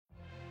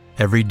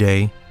Every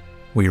day,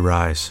 we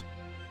rise,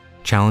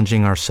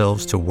 challenging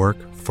ourselves to work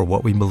for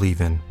what we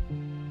believe in.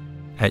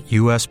 At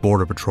U.S.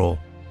 Border Patrol,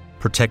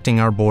 protecting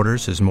our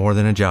borders is more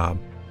than a job.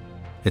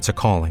 It's a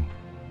calling.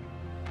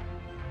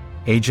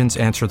 Agents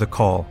answer the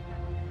call,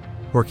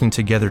 working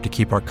together to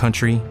keep our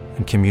country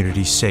and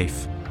communities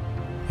safe.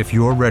 If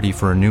you're ready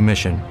for a new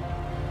mission,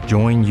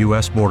 join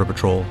U.S. Border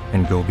Patrol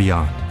and go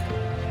beyond.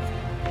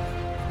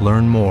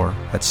 Learn more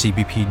at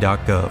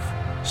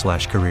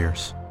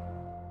cbp.gov/careers.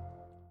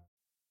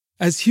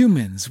 As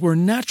humans, we're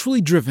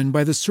naturally driven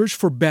by the search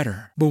for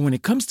better. But when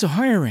it comes to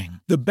hiring,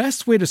 the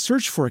best way to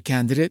search for a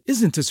candidate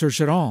isn't to search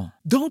at all.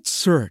 Don't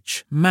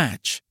search,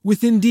 match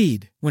with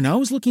Indeed. When I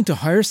was looking to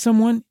hire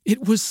someone,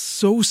 it was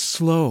so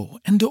slow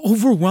and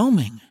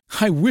overwhelming.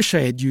 I wish I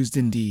had used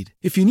Indeed.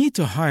 If you need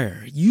to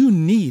hire, you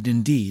need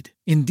Indeed.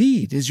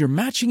 Indeed is your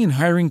matching and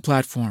hiring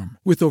platform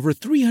with over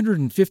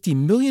 350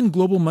 million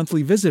global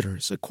monthly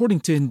visitors,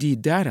 according to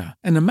Indeed data,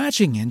 and a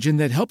matching engine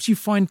that helps you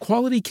find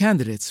quality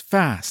candidates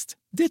fast.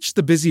 Ditch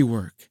the busy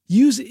work.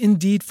 Use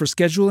Indeed for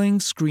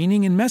scheduling,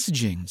 screening, and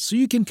messaging so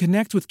you can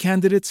connect with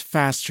candidates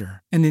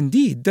faster. And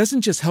Indeed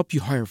doesn't just help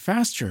you hire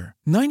faster.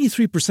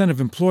 93%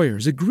 of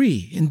employers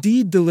agree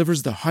Indeed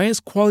delivers the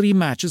highest quality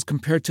matches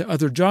compared to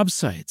other job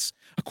sites,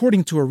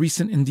 according to a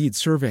recent Indeed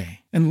survey.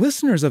 And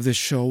listeners of this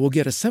show will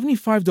get a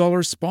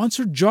 $75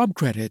 sponsored job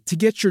credit to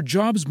get your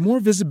jobs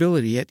more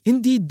visibility at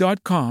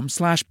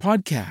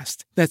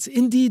Indeed.com/podcast. That's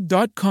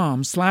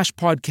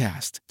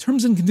Indeed.com/podcast.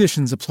 Terms and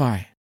conditions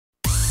apply.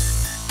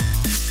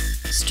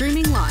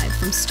 Streaming live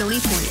from Stony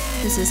Point,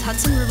 this is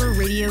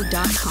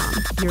HudsonRiverRadio.com,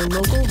 your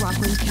local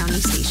Rockland County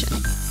station.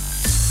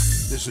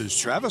 This is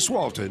Travis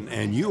Walton,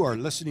 and you are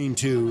listening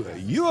to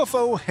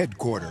UFO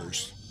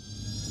Headquarters.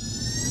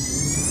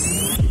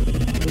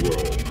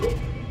 Welcome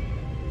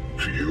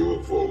to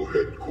UFO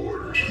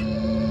Headquarters.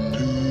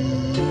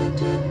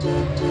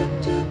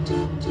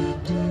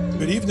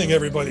 Good evening,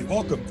 everybody.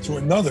 Welcome to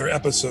another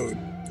episode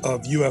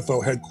of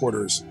UFO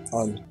Headquarters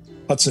on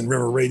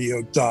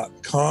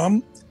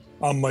HudsonRiverRadio.com.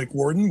 I'm Mike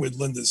Warden with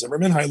Linda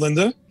Zimmerman. Hi,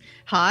 Linda.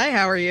 Hi,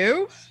 how are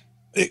you?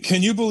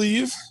 Can you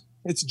believe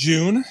it's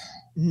June?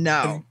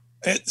 No.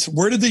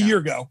 Where did the year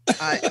go?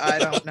 I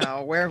don't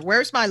know.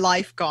 Where's my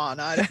life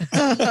gone?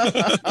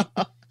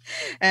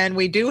 And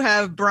we do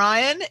have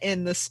Brian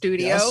in the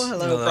studio. Yes.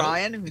 Hello,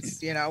 Brian.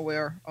 Who's,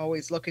 we're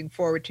always looking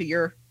forward to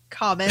your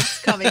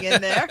comments coming in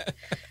there.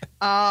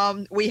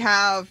 We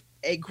have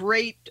a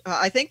great,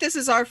 I think this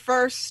is our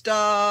first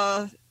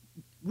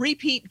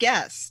repeat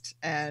guest,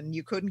 and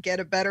you couldn't get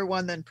a better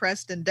one than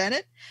Preston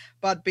Dennett.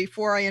 But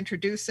before I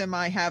introduce him,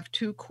 I have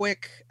two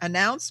quick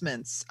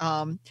announcements.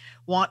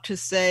 Want to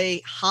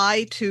say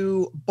hi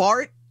to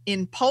Bart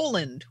in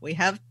Poland. We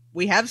have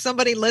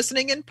somebody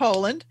listening in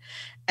Poland,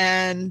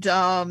 and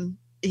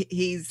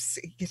he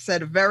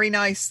said very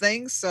nice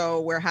things,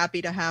 so we're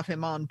happy to have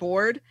him on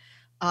board.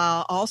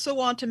 Also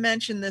want to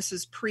mention this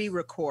is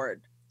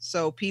pre-record,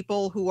 so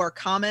people who are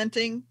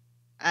commenting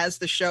as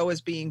the show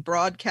is being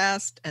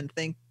broadcast and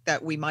think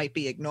that we might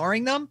be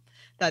ignoring them,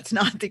 that's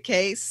not the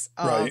case.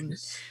 Right.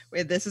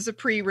 This is a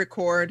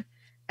pre-record.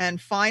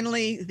 And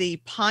finally, the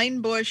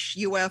Pine Bush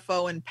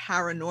UFO and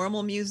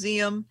Paranormal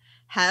Museum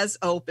has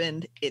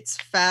opened. It's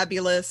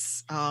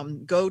fabulous.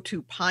 Go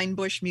to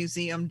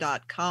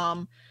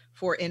pinebushmuseum.com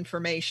for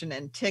information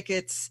and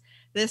tickets.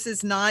 This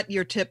is not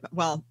your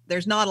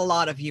there's not a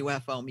lot of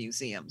UFO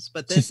museums,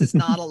 but this is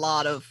not a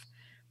lot of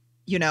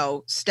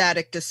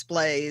static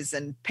displays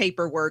and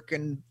paperwork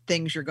and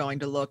things you're going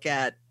to look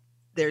at.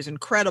 There's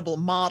incredible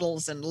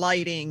models and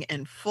lighting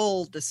and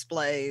full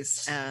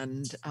displays,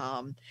 and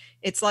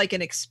it's like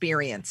an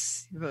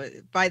experience.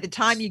 By the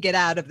time you get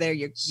out of there,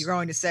 you're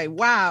going to say,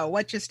 wow,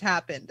 what just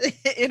happened,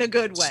 in a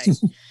good way.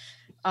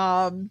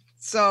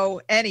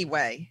 So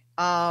anyway,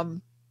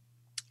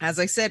 as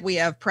I said, we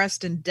have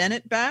Preston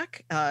Dennett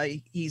back.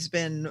 He's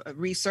been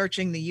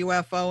researching the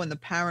UFO and the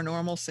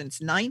paranormal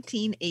since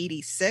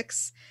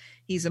 1986.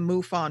 He's a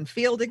MUFON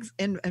field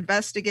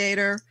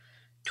investigator,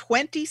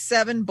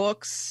 27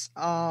 books,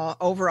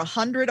 over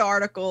 100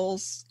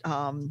 articles,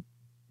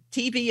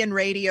 TV and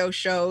radio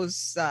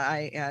shows.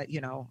 I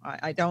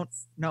don't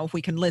know if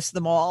we can list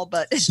them all,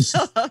 but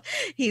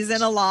he's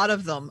in a lot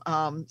of them.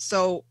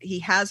 So he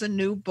has a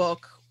new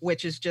book,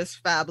 which is just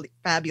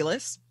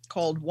fabulous,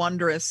 called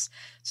Wondrous.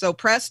 So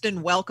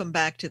Preston, welcome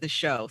back to the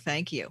show.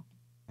 Thank you.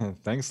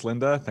 Thanks,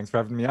 Linda. Thanks for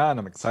having me on.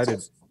 I'm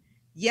excited.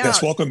 Yeah.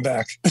 Yes, welcome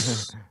back.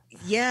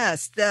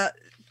 Yes,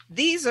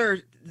 these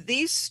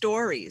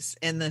stories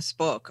in this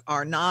book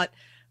are not,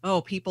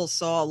 people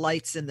saw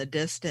lights in the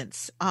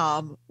distance.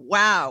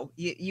 Wow,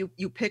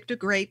 you picked a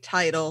great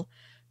title,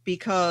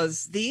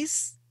 because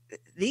these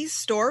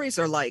stories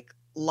are like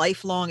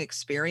lifelong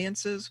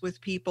experiences with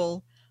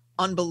people,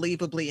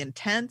 unbelievably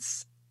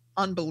intense,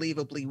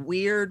 unbelievably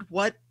weird.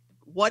 What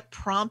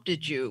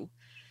prompted you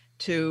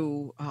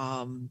to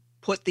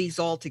put these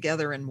all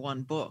together in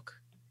one book?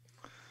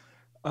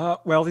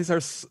 Well, these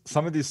are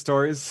some of these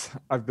stories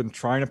I've been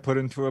trying to put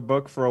into a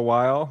book for a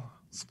while,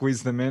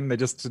 squeeze them in. They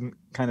just didn't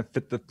kind of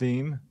fit the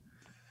theme.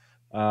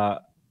 And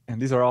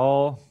these are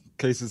all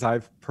cases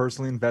I've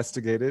personally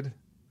investigated.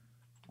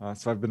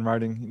 So I've been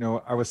writing,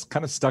 I was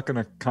kind of stuck in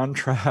a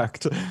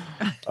contract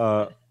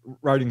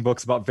writing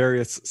books about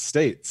various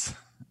states,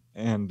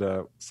 and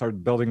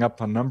started building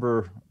up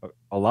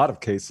a lot of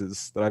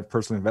cases that I've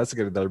personally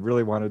investigated that I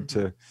really wanted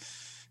to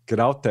get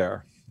out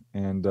there.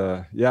 And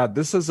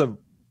this is a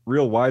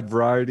real wide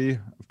variety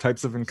of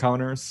types of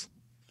encounters.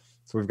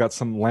 So we've got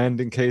some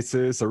landing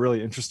cases, a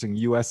really interesting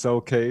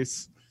USO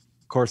case.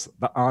 Of course,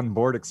 the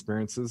onboard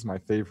experiences, my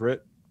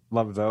favorite.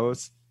 Love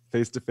those.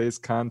 Face-to-face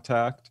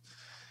contact.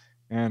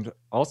 And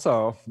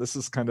also, this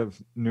is kind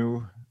of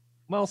new,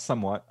 well,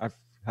 somewhat. I've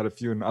had a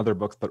few in other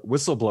books, but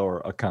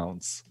whistleblower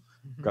accounts.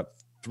 Got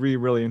 3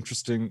 really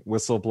interesting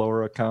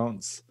whistleblower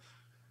accounts.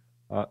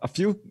 A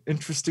few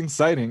interesting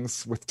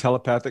sightings with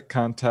telepathic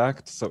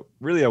contact. So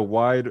really a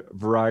wide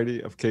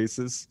variety of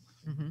cases.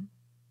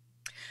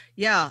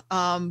 Yeah.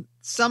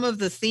 Some of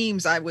the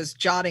themes I was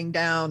jotting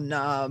down,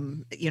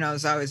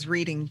 as I was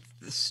reading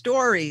the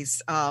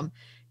stories,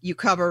 you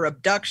cover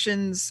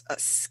abductions,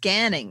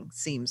 scanning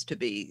seems to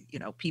be,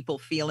 people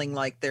feeling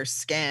like they're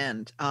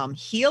scanned,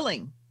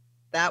 healing.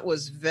 That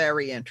was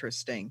very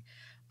interesting.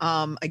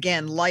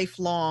 Again,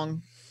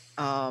 lifelong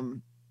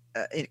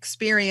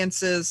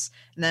experiences.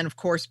 And then of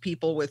course,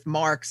 people with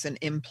marks and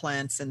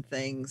implants and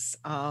things.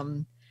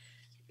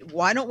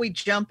 Why don't we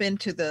jump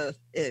into the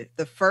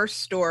first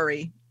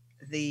story,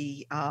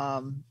 the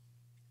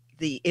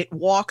It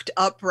Walked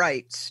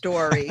Upright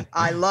story.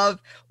 I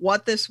love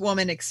what this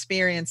woman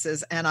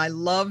experiences, and I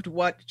loved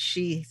what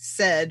she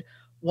said.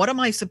 What am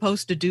I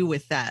supposed to do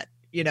with that?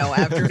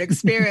 After an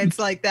experience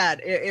like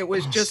that, it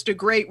was just a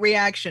great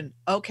reaction.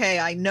 Okay,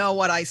 I know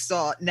what I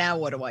saw. Now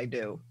what do I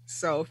do?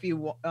 So if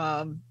you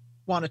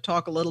want to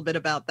talk a little bit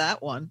about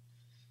that one.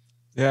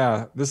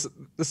 Yeah, this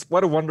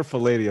what a wonderful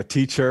lady, a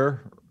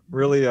teacher,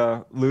 really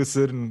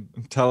lucid and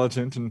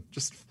intelligent and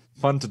just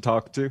fun to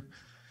talk to.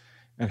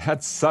 And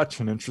had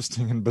such an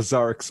interesting and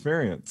bizarre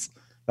experience.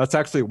 That's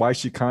actually why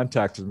she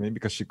contacted me,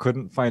 because she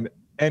couldn't find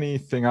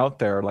anything out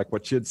there like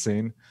what she had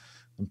seen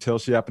until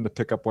she happened to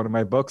pick up one of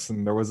my books,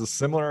 and there was a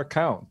similar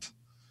account.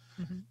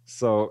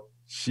 So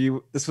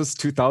this was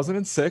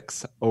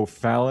 2006,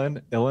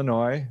 O'Fallon,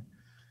 Illinois.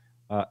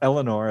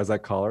 Eleanor, as I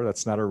call her,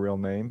 that's not her real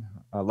name,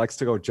 likes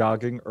to go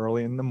jogging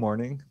early in the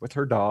morning with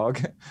her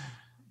dog.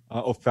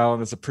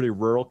 O'Fallon is a pretty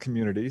rural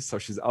community, so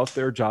she's out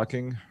there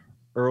jogging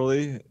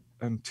early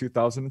in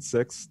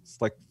 2006.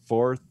 It's like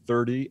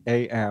 4:30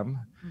 a.m.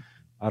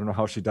 I don't know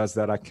how she does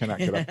that. I cannot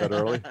get up that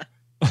early.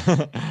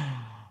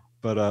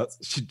 But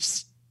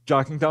she's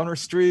jogging down her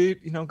street,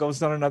 goes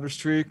down another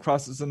street,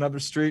 crosses another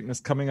street, and is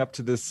coming up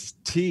to this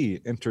T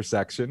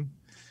intersection.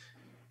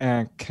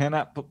 And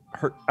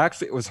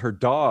actually it was her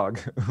dog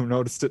who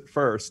noticed it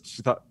first.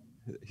 She thought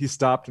he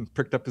stopped and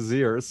pricked up his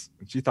ears,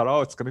 and she thought,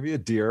 oh, it's going to be a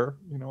deer,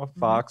 a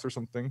fox or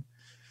something.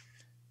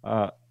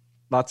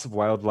 Lots of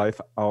wildlife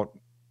out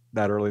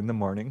that early in the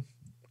morning,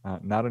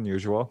 not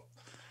unusual.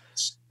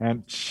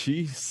 And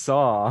she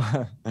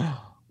saw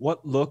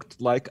what looked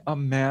like a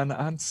man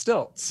on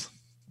stilts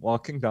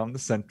walking down the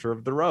center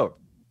of the road.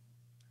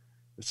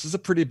 This is a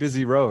pretty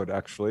busy road,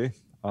 actually,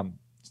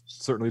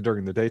 certainly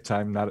during the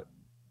daytime, not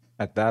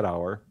at that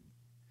hour.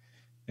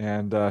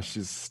 And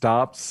she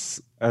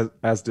stops,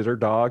 as did her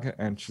dog,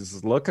 and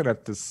she's looking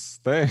at this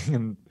thing,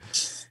 and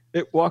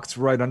it walks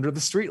right under the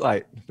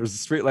streetlight. There's a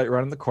streetlight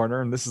right in the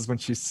corner, and this is when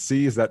she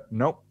sees that,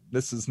 nope,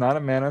 this is not a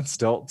man on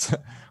stilts.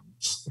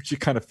 She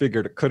kind of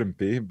figured it couldn't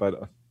be,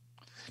 but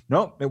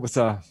nope, it was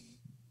a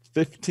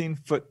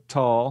 15-foot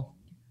tall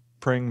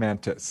praying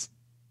mantis.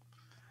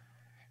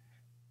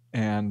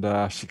 And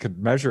she could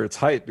measure its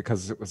height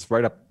because it was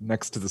right up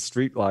next to the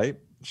street light.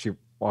 She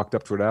walked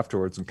up to it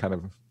afterwards and kind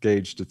of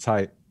gauged its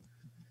height.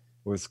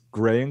 It was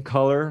gray in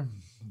color,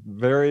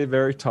 very,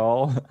 very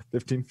tall,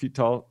 15 feet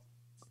tall,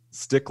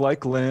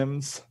 stick-like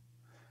limbs.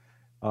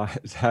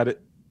 It had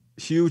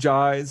huge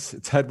eyes.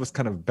 Its head was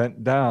kind of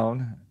bent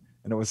down,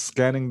 and it was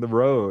scanning the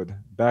road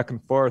back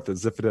and forth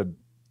as if it had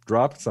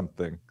dropped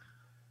something.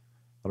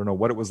 I don't know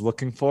what it was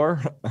looking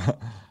for,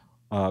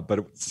 but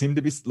it seemed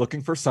to be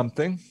looking for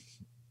something.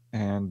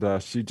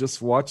 And she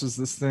just watches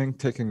this thing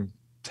taking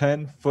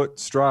 10-foot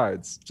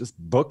strides, just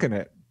booking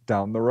it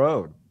down the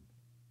road.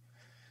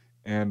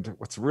 And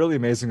what's really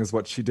amazing is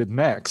what she did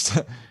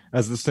next.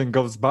 As this thing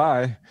goes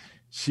by,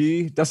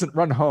 she doesn't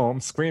run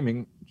home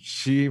screaming.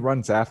 She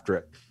runs after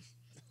it.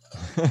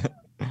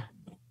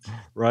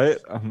 Right?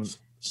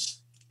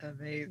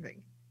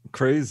 Amazing.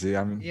 Crazy.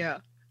 Yeah.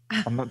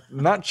 I'm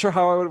not sure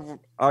how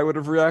I would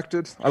have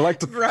reacted. I like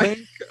to think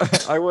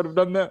I would have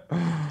done that.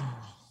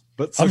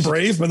 But I'm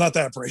brave, but not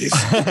that brave.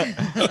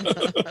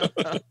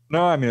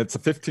 No, I mean, it's a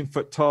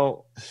 15-foot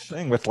tall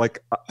thing with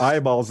like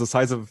eyeballs the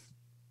size of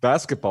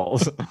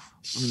basketballs.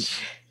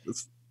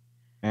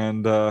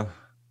 And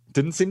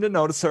didn't seem to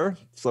notice her.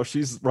 So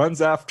she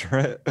runs after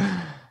it.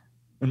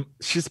 And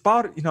she's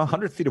about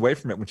 100 feet away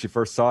from it when she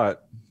first saw it.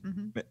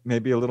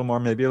 Maybe a little more,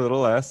 maybe a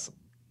little less.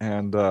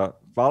 And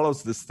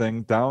follows this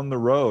thing down the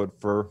road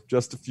for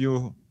just a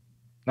few,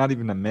 not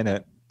even a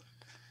minute,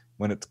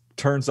 when it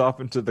turns off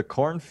into the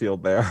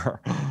cornfield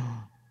there.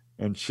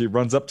 And she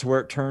runs up to where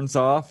it turns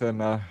off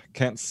and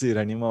can't see it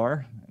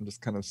anymore and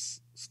just kind of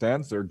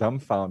stands there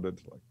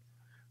dumbfounded. Like,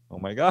 oh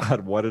my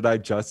God, what did I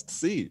just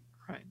see?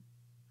 Right.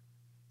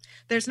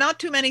 There's not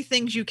too many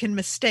things you can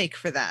mistake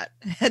for that.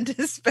 And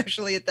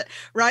especially at the,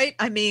 right?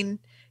 I mean,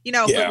 you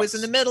know, if it was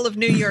in the middle of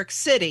New York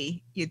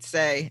City, you'd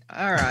say,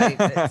 all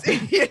right,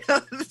 you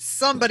know,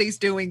 somebody's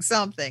doing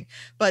something.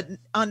 But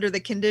under the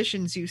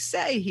conditions you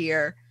say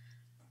here,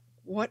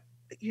 what,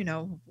 you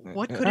know,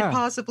 what could it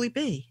possibly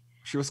be?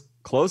 She was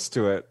close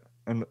to it.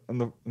 And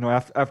the, you know,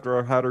 after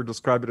I had her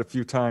describe it a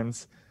few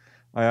times,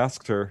 I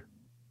asked her,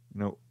 you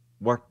know,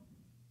 what,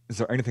 is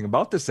there anything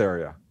about this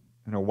area?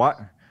 You know,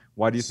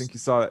 why do you think you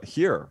saw it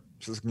here?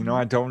 She's like, you know,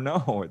 I don't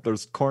know.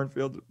 There's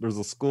cornfield, there's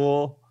a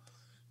school,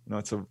 you know,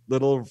 it's a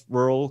little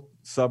rural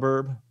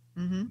suburb.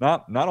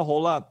 Not a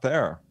whole lot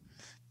there.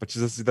 But she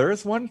says, there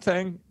is one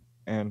thing.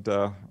 And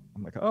I'm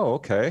like, oh,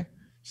 okay.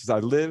 She says, I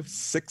live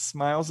 6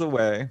 miles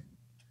away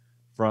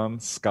from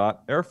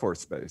Scott Air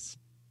Force Base.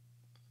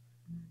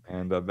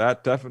 And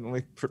that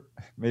definitely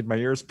made my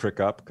ears prick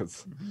up,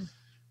 because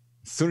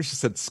as soon as she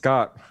said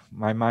Scott,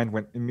 my mind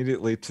went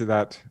immediately to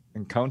that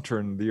encounter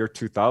in the year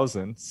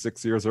 2000,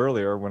 6 years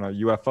earlier, when a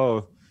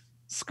UFO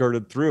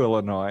skirted through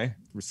Illinois,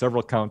 through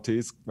several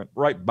counties, went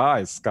right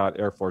by Scott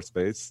Air Force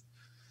Base,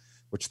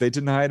 which they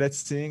denied at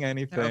seeing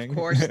anything. Of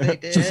course they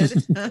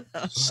did.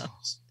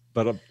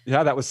 But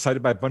yeah, that was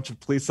cited by a bunch of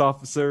police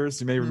officers.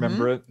 You may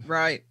remember it.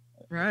 Right.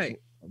 A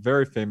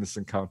very famous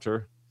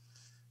encounter.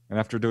 And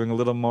after doing a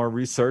little more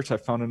research, I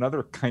found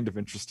another kind of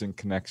interesting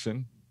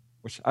connection,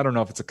 which I don't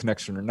know if it's a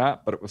connection or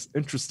not, but it was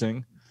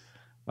interesting.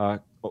 It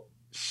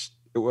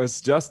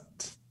was just,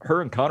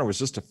 her encounter was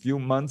just a few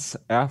months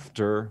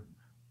after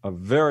a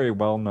very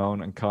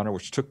well-known encounter,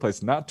 which took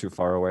place not too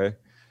far away,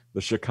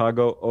 the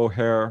Chicago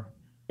O'Hare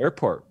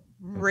Airport.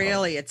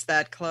 Really? It's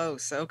that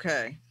close.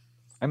 Okay.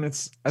 I mean,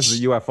 it's as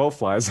the UFO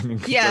flies. I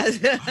mean, yeah,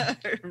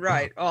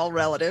 right. All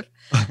relative.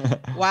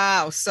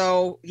 Wow.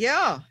 So,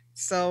 yeah.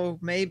 So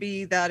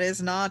maybe that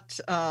is not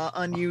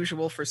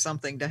unusual for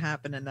something to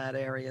happen in that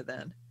area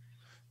then.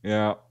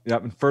 Yeah.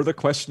 And further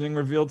questioning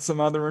revealed some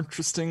other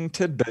interesting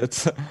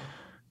tidbits.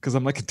 Because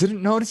I'm like, it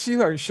didn't notice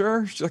you. Are you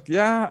sure? She's like,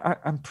 yeah,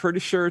 I'm pretty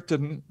sure it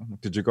didn't. I'm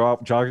like, did you go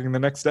out jogging the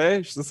next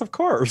day? She says, of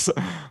course.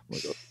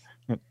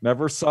 Like,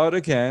 never saw it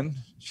again.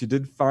 She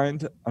did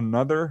find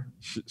another.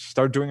 She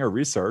started doing her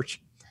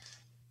research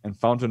and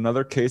found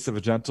another case of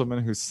a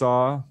gentleman who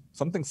saw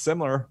something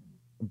similar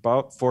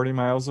about 40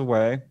 miles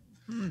away.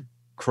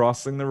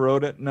 Crossing the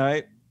road at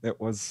night. It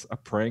was a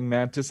praying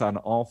mantis on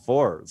all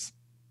fours.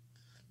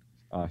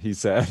 He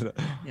said.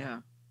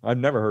 Yeah. I've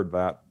never heard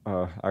that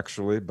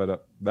actually,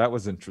 but that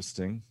was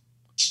interesting.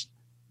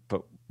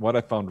 But what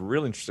I found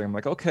really interesting, I'm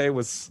like, okay,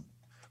 was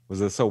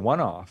this a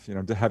one-off? You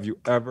know, have you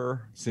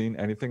ever seen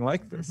anything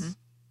like this?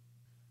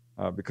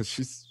 Because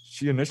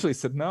she initially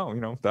said no.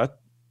 You know, that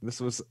this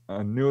was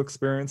a new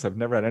experience. I've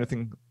never had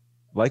anything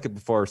like it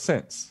before or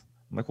since.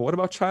 I'm like, well, what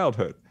about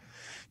childhood?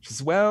 She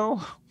says,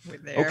 well,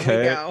 there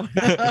okay. we go.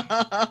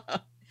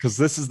 Because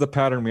this is the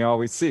pattern we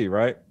always see,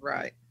 right?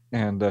 Right.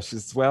 And she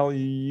says, well,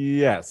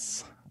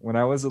 yes. When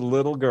I was a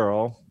little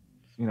girl,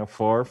 you know,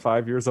 4 or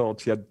 5 years old,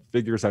 she had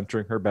figures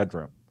entering her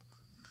bedroom.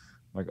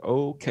 I'm like,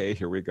 okay,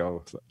 here we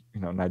go. So,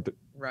 you know, and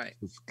right.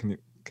 Can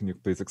you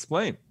please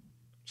explain?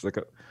 She's like,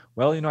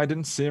 well, you know, I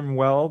didn't see them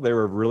well. They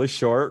were really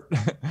short.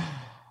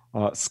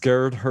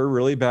 Scared her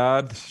really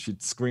bad.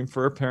 She'd scream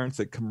for her parents.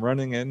 They'd come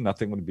running in.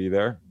 Nothing would be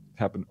there.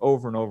 Happened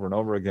over and over and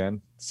over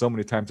again. So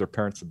many times her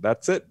parents said,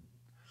 that's it.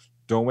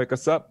 Don't wake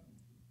us up.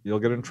 You'll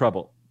get in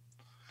trouble.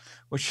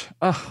 Which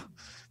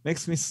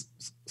makes me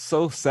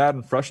so sad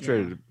and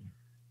frustrated. Yeah.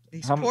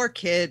 These poor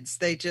kids,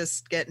 they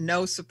just get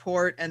no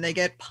support and they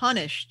get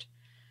punished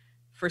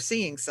for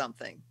seeing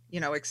something.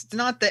 You know, it's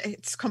not that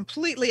it's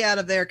completely out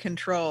of their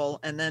control.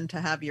 And then to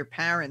have your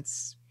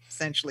parents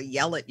essentially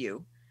yell at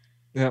you.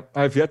 Yeah.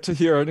 I've yet to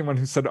hear anyone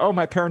who said, oh,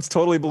 my parents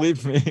totally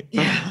believed me.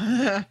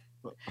 Yeah.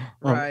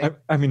 Right.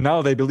 I mean,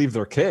 now they believe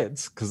their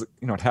kids because,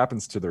 you know, it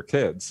happens to their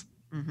kids.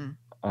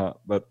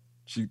 But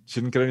she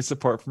didn't get any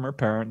support from her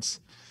parents.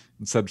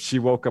 And said she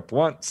woke up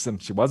once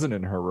and she wasn't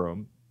in her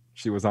room.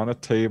 She was on a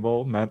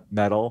table,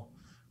 metal.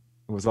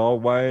 It was all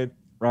wide,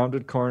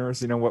 rounded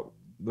corners. You know what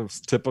the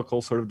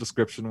typical sort of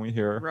description we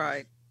hear.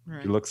 Right.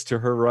 She looks to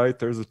her right.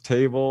 There's a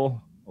table,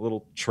 a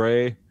little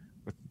tray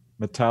with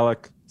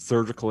metallic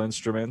surgical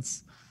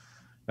instruments.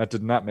 That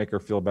did not make her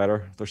feel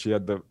better, though she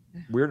had the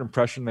weird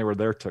impression they were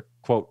there to,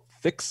 quote,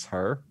 fix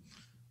her.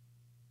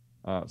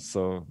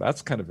 So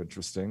that's kind of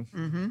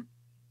interesting.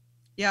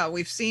 Yeah,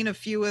 we've seen a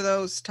few of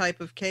those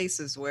type of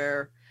cases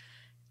where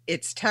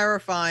it's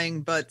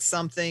terrifying, but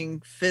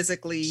something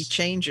physically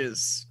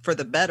changes for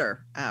the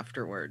better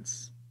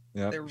afterwards.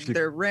 Yeah,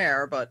 they're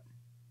rare, but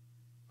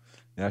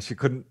yeah, she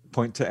couldn't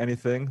point to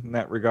anything in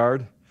that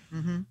regard.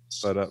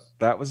 But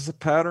that was a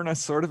pattern I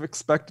sort of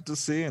expected to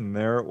see, and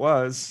there it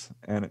was.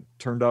 And it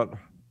turned out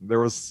there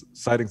was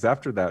sightings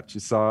after that. She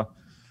saw,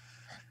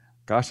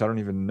 gosh, I don't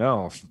even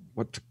know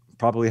what,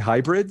 probably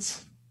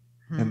hybrids.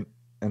 And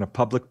in a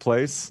public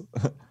place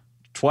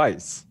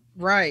twice.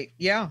 Right.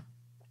 Yeah.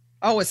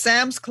 Oh, a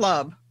Sam's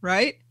Club,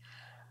 right?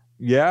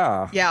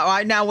 Yeah.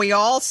 Yeah. Now we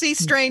all see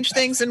strange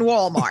things in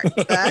Walmart.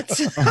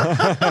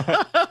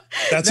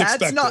 That's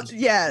expected. not,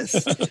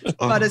 yes.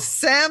 But a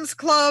Sam's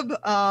Club,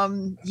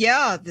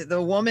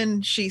 the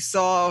woman she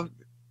saw,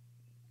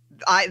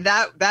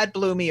 that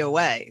blew me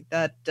away.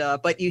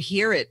 But you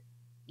hear it,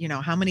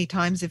 how many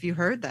times have you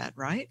heard that,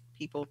 right?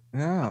 People.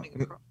 Yeah.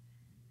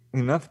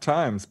 Enough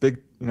times. Big,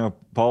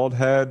 bald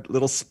head,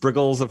 little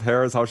spriggles of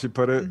hair is how she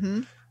put it.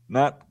 Mm-hmm.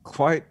 Not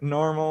quite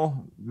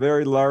normal,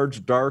 very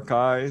large, dark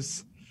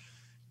eyes.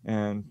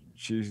 And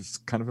she's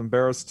kind of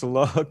embarrassed to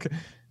look,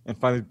 and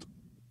finally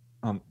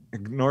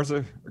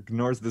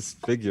ignores this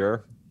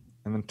figure,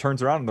 and then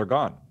turns around and they're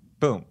gone.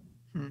 Boom.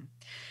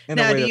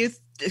 Now,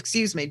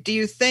 do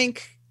you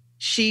think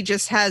she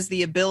just has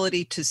the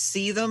ability to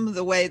see them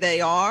the way they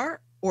are,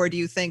 or do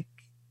you think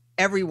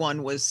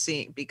everyone was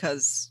seeing?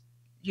 Because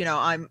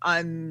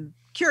I'm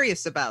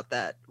curious about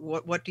that.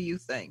 What do you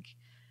think?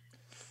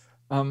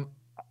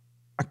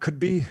 It could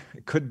be,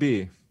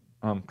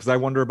 because I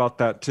wonder about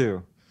that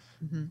too.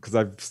 Because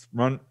I've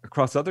run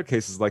across other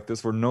cases like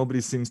this where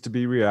nobody seems to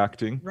be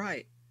reacting.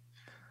 Right.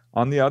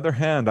 On the other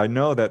hand, I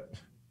know that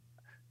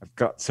I've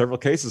got several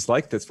cases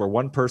like this where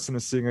one person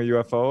is seeing a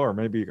UFO, or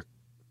maybe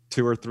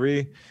 2 or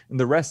 3, and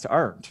the rest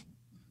aren't.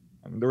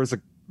 I mean, there was a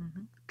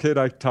kid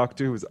I talked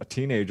to who was a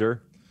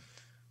teenager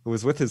who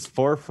was with his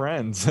 4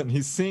 friends, and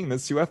he's seeing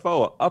this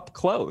UFO up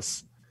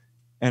close,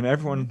 and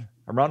everyone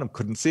around him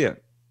couldn't see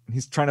it. And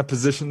he's trying to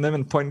position them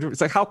and pointing to it. It's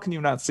like, how can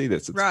you not see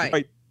this? It's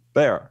right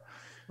there.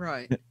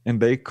 Right.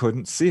 And they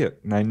couldn't see it.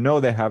 And I know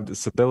they have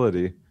this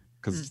ability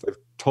because they've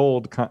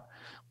told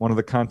one of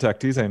the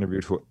contactees I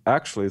interviewed, who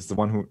actually is the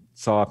one who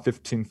saw a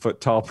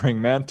 15-foot tall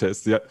praying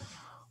mantis, the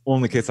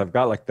only case I've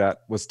got like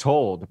that, was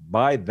told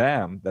by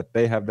them that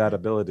they have that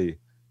ability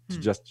to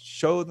just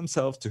show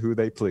themselves to who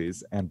they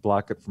please and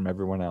block it from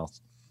everyone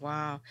else.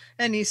 Wow.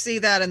 And you see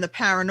that in the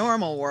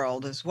paranormal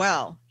world as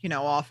well.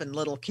 Often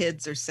little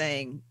kids are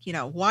saying,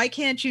 why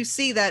can't you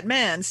see that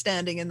man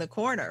standing in the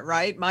corner,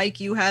 right? Mike,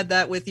 you had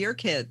that with your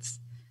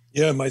kids.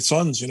 Yeah, my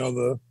sons,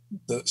 the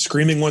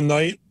screaming one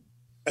night.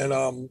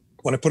 And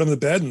when I put them to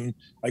bed and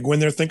I go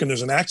in there thinking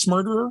there's an axe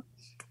murderer,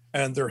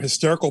 and they're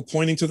hysterical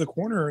pointing to the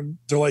corner, and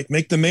they're like,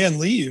 make the man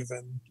leave.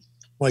 And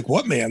I'm like,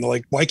 what man? They're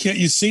like, why can't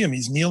you see him?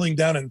 He's kneeling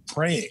down and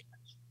praying.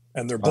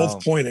 And they're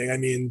both pointing. I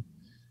mean,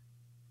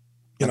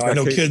 I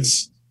know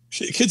kids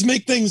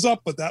make things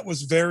up, but that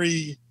was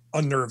very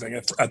unnerving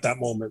at that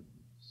moment.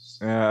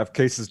 Yeah, I have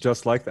cases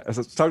just like that. As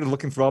I started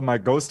looking through all my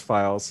ghost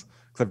files,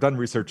 because I've done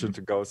research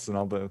into ghosts and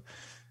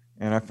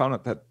I found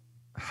out that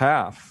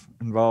half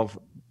involve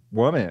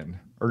women,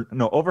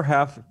 over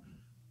half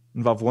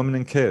involve women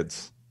and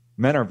kids.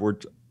 Men were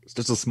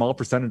just a small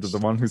percentage of the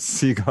one who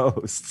see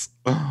ghosts.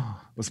 It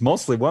was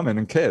mostly women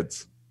and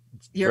kids.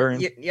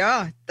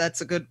 Yeah,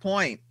 that's a good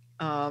point.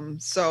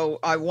 So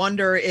I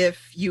wonder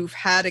if you've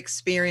had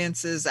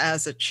experiences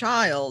as a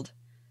child.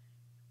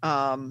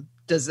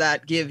 Does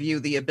that give you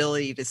the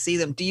ability to see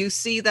them? Do you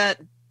see that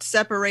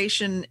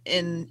separation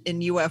in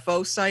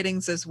UFO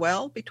sightings as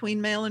well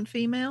between male and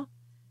female?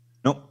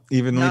 Nope,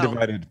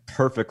 divided,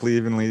 perfectly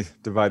evenly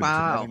divided between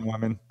men and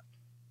women.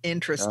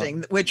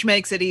 Interesting, which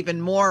makes it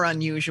even more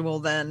unusual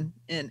than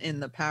in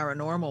the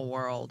paranormal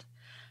world.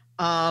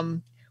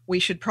 We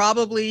should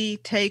probably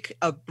take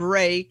a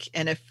break,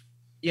 and if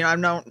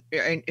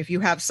you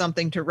have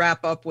something to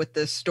wrap up with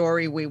this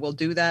story, we will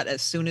do that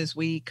as soon as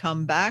we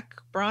come back,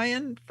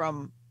 Brian,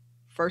 from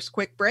first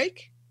quick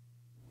break.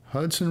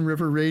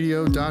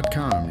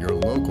 HudsonRiverRadio.com, your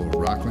local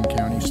Rockland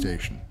County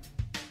station.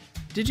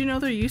 Did you know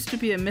there used to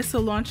be a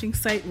missile launching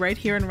site right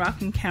here in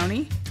Rockland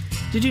County?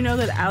 Did you know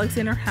that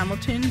Alexander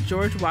Hamilton,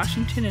 George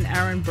Washington, and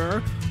Aaron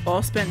Burr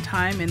all spent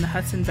time in the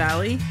Hudson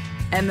Valley?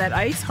 And that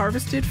ice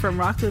harvested from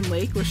Rockland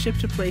Lake was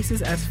shipped to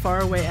places as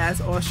far away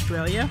as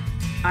Australia?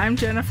 I'm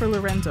Jennifer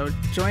Lorenzo.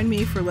 Join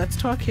me for Let's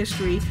Talk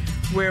History,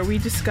 where we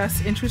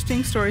discuss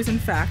interesting stories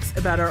and facts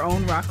about our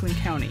own Rockland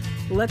County.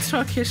 Let's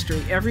Talk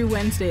History every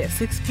Wednesday at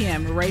 6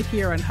 p.m. right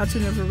here on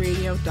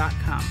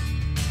HudsonRiverRadio.com.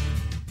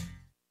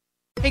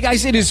 Hey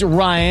guys, it is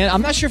Ryan.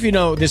 I'm not sure if you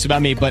know this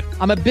about me, but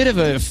I'm a bit of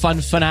a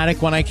fun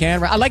fanatic when I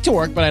can. I like to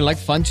work, but I like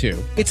fun too.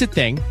 It's a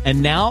thing.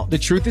 And now the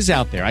truth is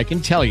out there. I can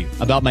tell you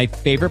about my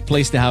favorite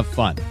place to have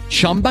fun.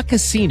 Chumba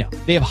Casino.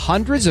 They have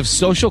hundreds of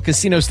social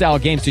casino style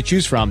games to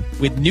choose from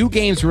with new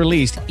games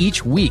released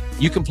each week.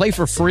 You can play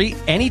for free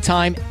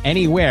anytime,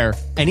 anywhere.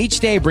 And each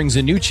day brings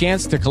a new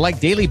chance to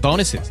collect daily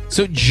bonuses.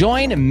 So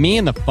join me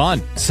in the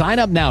fun. Sign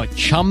up now at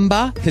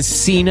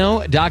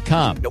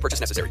ChumbaCasino.com. No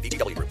purchase necessary.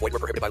 VGW. Void where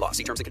prohibited by law.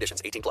 See terms and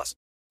conditions. 18+.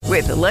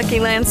 With the Lucky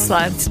Land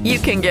Slots, you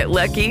can get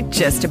lucky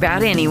just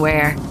about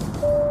anywhere.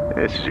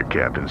 This is your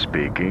captain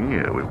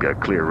speaking. We've got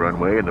clear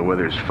runway and the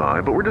weather's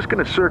fine, but we're just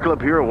going to circle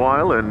up here a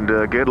while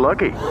and get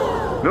lucky.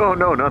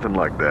 No, nothing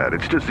like that.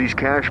 It's just these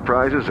cash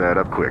prizes add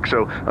up quick.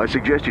 So I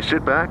suggest you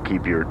sit back,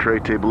 keep your tray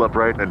table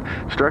upright, and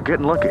start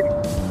getting lucky.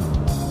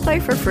 Play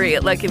for free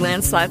at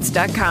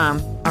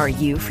LuckyLandSlots.com. Are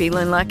you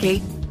feeling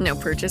lucky? No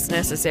purchase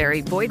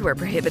necessary. Void where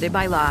prohibited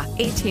by law.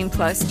 18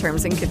 plus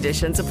terms and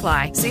conditions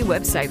apply. See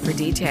website for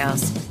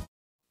details.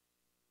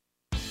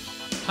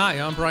 Hi,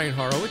 I'm Brian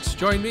Horowitz.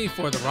 Join me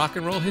for the Rock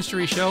and Roll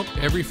History Show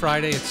every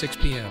Friday at 6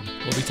 p.m.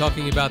 We'll be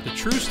talking about the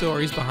true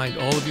stories behind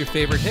all of your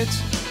favorite hits,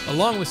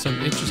 along with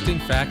some interesting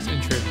facts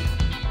and trivia.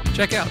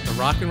 Check out the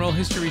Rock and Roll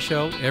History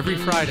Show every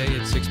Friday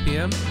at 6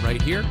 p.m.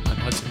 right here on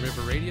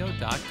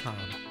HudsonRiverRadio.com.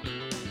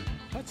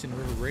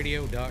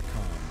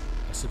 HudsonRiverRadio.com,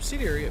 a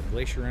subsidiary of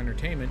Glacier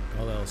Entertainment,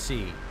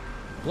 LLC,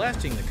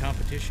 blasting the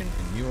competition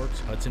in New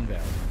York's Hudson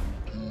Valley.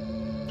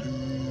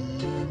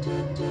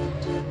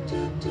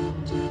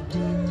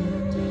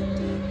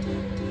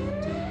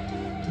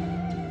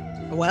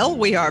 Well,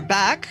 we are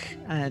back,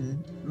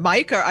 and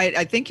Mike,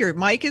 I think your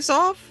mic is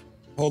off.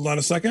 Hold on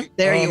a second.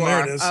 There you there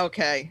are. It is.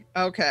 Okay.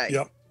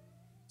 Yep.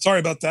 Sorry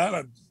about that.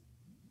 I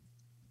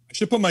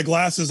should put my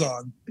glasses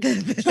on.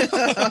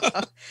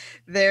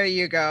 There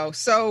you go.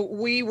 So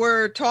we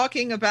were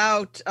talking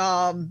about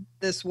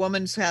this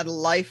woman's had a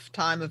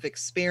lifetime of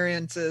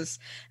experiences.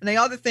 And the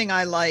other thing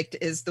I liked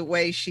is the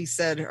way she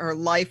said her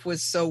life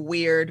was so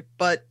weird,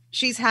 but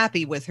she's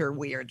happy with her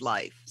weird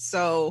life.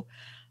 So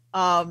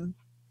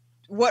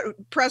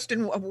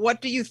Preston,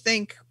 what do you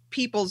think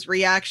people's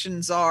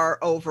reactions are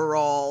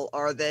overall?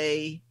 Are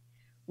they,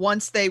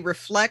 once they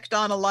reflect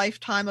on a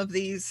lifetime of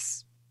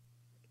these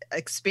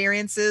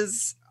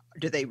experiences,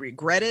 do they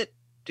regret it?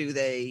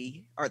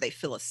 Are they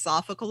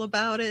philosophical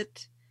about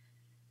it?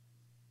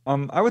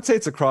 I would say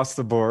it's across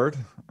the board.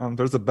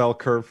 There's a bell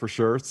curve for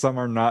sure. Some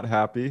are not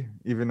happy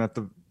even at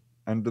the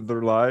end of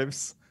their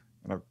lives.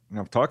 And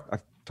I've talked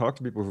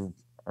to people who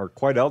are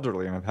quite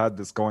elderly and have had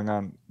this going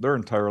on their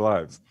entire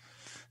lives.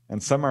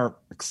 And some are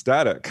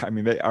ecstatic. I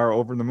mean, they are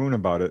over the moon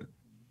about it.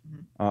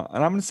 And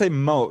I'm going to say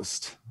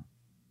most,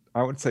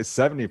 I would say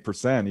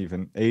 70%,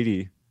 even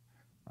 80%,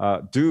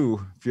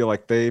 do feel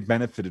like they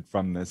benefited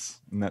from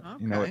this, and that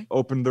it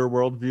opened their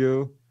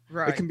worldview.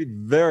 Right. It can be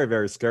very,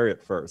 very scary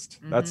at first.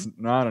 That's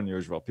not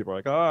unusual. People are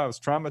like, "Oh, I was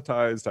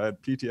traumatized. I had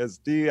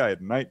PTSD. I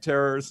had night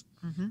terrors.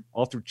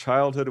 All through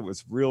childhood, it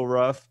was real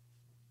rough."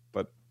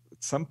 But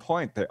at some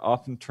point, they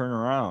often turn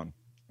around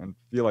and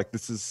feel like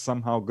this is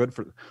somehow good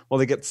for. Well,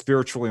 they get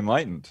spiritually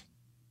enlightened.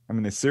 I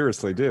mean, they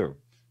seriously do.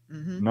 A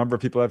number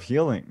of people have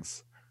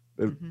healings.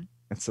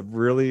 It's a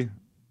really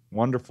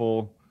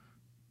wonderful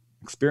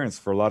experience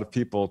for a lot of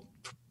people,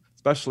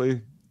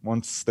 especially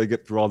once they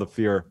get through all the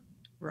fear.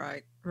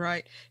 Right.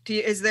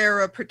 Is there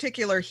a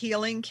particular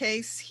healing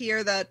case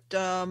here that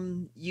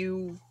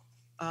you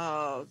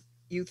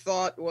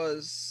thought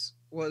was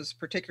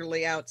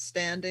particularly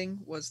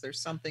outstanding? Was there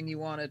something you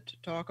wanted to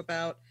talk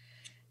about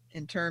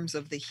in terms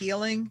of the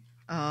healing?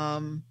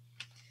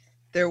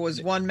 There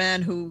was one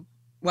man who,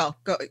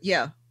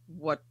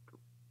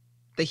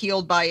 the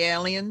Healed by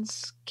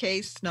Aliens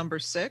case, number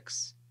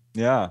 6.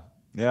 Yeah,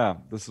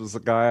 this was a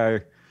guy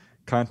I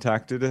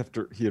contacted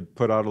after he had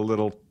put out a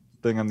little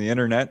thing on the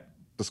internet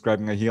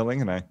describing a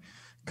healing, and I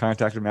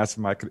contacted him, asked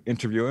him if I could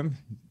interview him.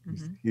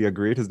 He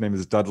agreed. His name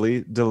is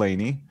Dudley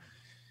Delaney.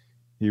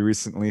 He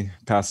recently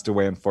passed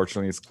away,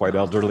 unfortunately. He's quite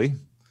elderly,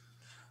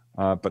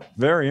 but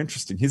very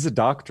interesting. He's a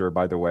doctor,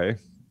 by the way,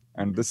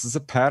 and this is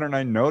a pattern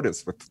I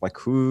noticed with like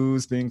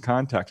who's being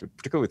contacted,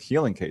 particularly with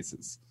healing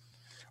cases.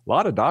 A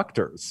lot of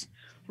doctors.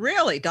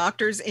 Really?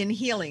 Doctors in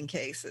healing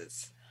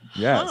cases?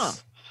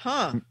 Yes.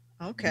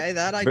 Okay,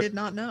 that I did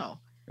not know.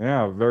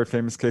 Yeah, a very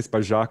famous case by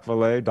Jacques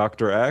Vallée,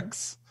 Dr.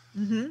 X.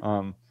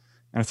 And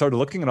I started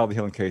looking at all the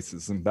healing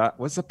cases, and that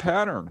was a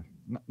pattern.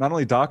 Not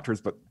only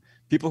doctors, but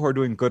people who are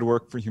doing good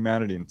work for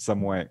humanity in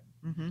some way.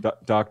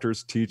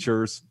 Doctors,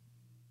 teachers,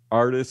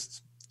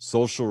 artists,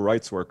 social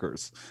rights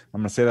workers.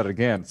 I'm going to say that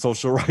again,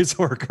 social rights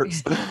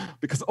workers,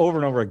 because over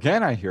and over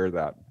again I hear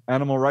that.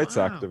 Animal rights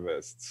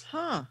activists,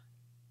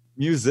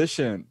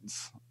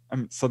 musicians.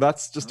 So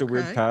that's just a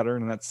weird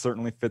pattern, and that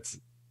certainly fits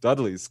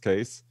Dudley's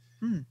case.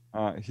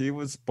 He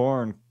was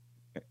born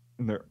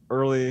in the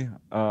early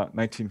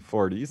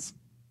 1940s,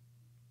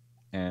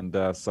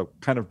 and so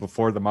kind of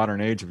before the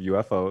modern age of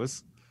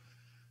UFOs.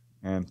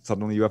 And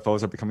suddenly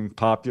UFOs are becoming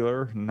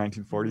popular in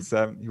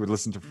 1947. He would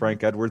listen to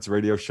Frank Edwards'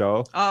 radio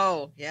show.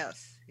 Oh,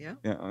 yes.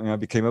 Yeah.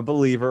 Became a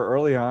believer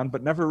early on,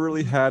 but never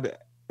really had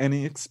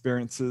any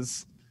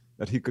experiences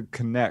that he could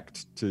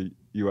connect to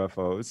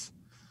UFOs.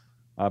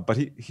 But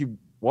he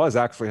was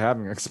actually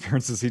having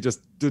experiences. He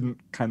just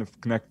didn't kind of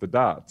connect the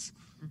dots.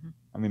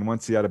 I mean,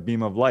 once he had a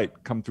beam of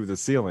light come through the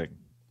ceiling,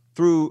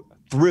 through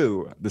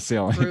the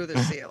ceiling,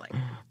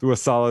 through a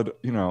solid,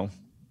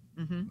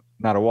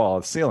 not a wall,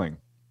 a ceiling,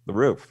 the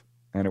roof.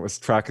 And it was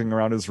tracking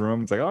around his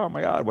room. He's like, oh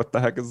my God, what the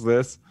heck is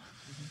this?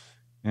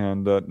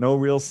 And no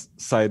real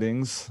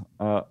sightings.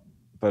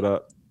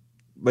 But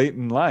late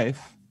in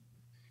life,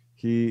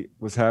 he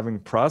was having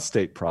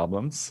prostate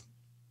problems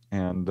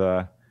and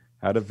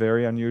had a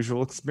very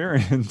unusual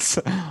experience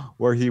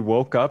where he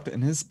woke up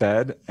in his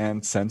bed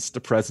and sensed a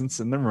presence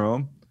in the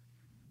room.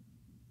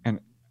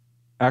 And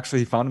actually,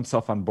 he found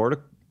himself on board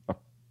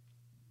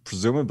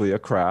presumably a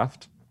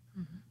craft.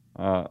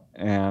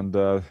 And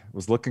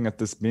was looking at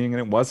this being, and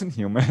it wasn't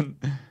human.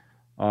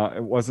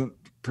 It wasn't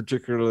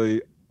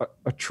particularly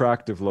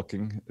attractive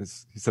looking.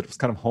 He said it was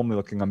kind of homely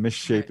looking, a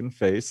misshapen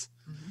face,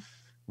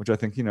 which I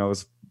think,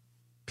 is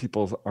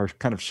people are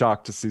kind of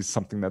shocked to see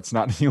something that's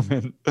not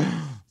human.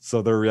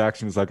 So their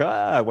reaction is like,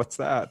 what's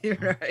that?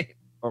 You're right.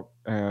 Oh,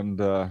 and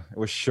it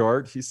was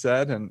short, he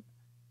said, and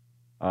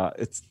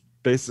it's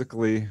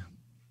basically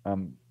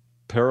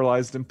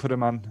paralyzed him, put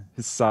him on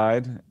his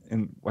side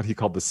in what he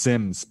called the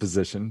Sims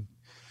position,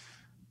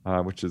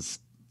 which is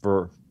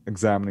for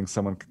examining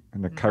someone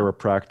in a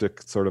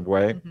chiropractic sort of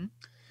way.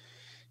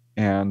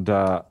 And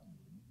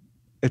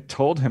it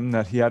told him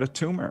that he had a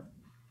tumor.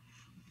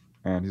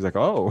 And he's like,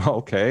 oh,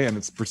 okay. And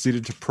it's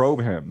proceeded to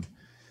probe him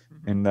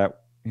in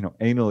that,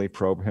 anally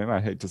probe him. I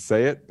hate to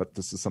say it, but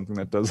this is something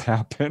that does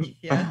happen.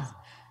 Yes.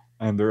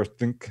 And there, I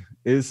think,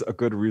 is a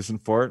good reason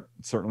for it.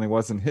 It certainly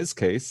was in his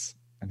case.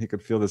 And he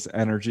could feel this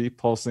energy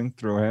pulsing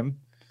through him.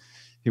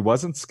 He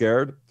wasn't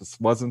scared. This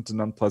wasn't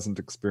an unpleasant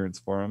experience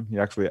for him. He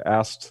actually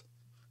asked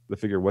the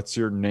figure, what's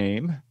your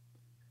name?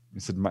 He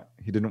said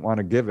he didn't want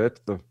to give it,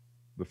 the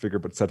figure,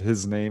 but said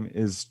his name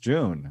is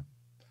June,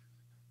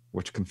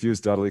 which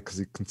confused Dudley because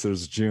he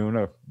considers June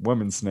a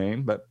woman's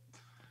name, but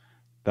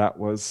that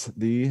was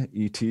the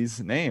ET's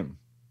name.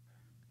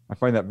 I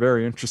find that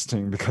very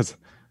interesting because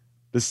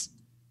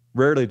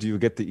rarely do you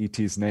get the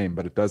ET's name,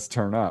 but it does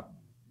turn up.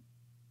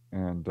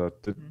 And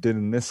did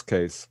in this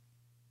case.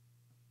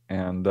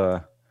 And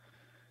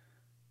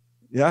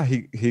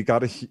he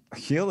got a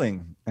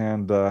healing,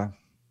 and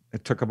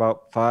it took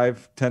about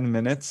 5-10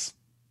 minutes,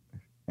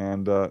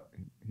 and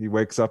he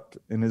wakes up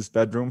in his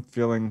bedroom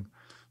feeling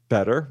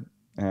better,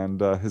 and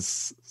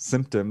his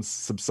symptoms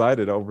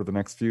subsided over the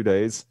next few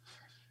days,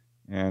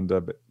 and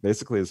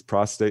basically his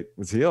prostate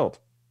was healed.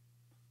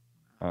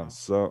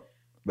 So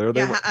there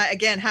they were.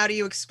 Again, how do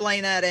you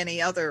explain that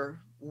any other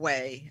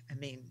way? I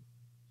mean,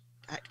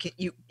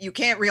 you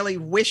can't really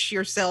wish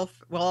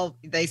yourself, well,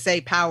 they say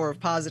power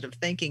of positive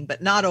thinking,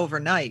 but not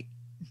overnight.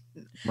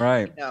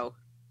 Right.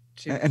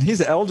 And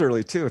he's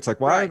elderly too. It's like,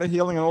 why are they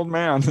healing an old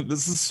man?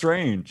 This is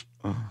strange.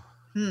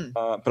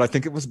 But I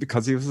think it was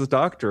because he was a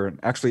doctor and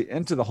actually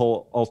into the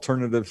whole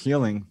alternative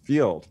healing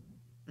field,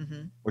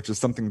 which is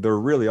something they're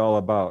really all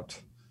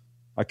about.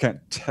 I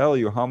can't tell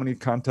you how many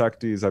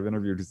contactees I've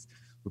interviewed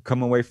who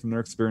come away from their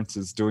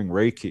experiences doing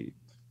Reiki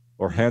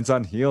or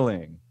hands-on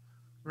healing,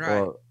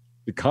 or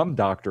become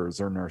doctors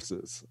or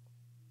nurses,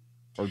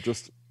 or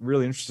just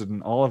really interested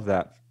in all of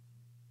that.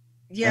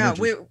 Yeah,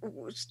 we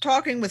was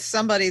talking with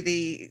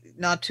somebody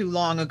not too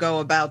long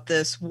ago about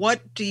this.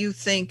 What do you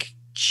think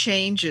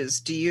changes?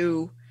 Do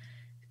you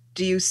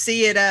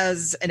see it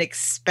as an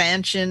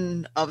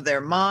expansion of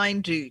their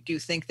mind? Do you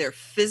think they're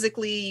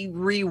physically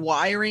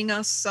rewiring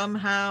us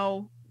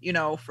somehow?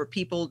 For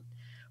people,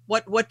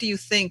 what do you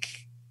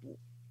think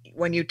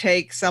when you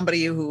take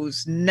somebody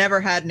who's never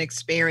had an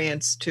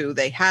experience to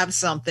they have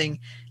something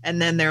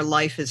and then their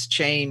life has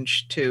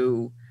changed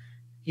to,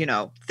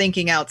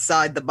 thinking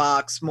outside the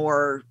box,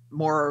 more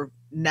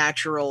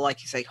natural,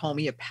 like you say,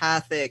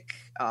 homeopathic,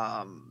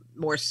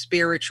 more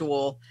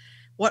spiritual.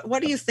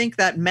 What do you think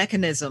that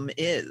mechanism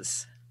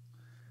is?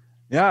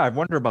 Yeah, I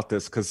wonder about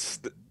this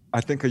because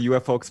I think a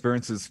UFO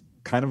experience is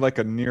kind of like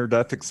a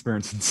near-death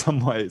experience in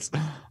some ways.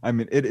 I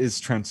mean, it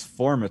is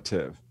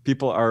transformative.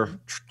 People are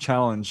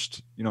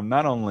challenged,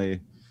 not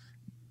only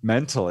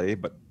mentally,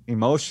 but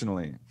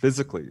emotionally,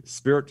 physically,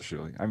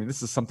 spiritually. I mean,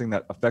 this is something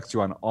that affects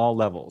you on all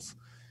levels.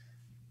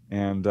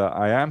 And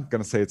I am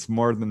going to say it's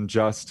more than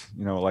just,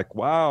 like,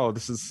 wow,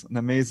 this is an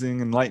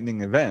amazing,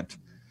 enlightening event.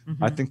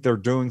 I think they're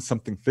doing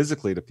something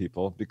physically to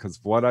people,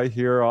 because what I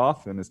hear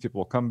often is people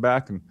will come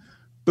back and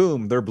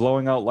boom, they're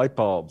blowing out light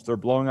bulbs. They're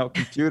blowing out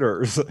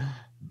computers.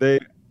 They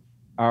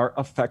are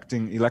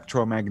affecting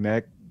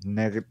electromagnetic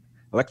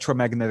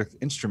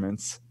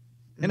instruments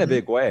in a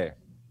big way.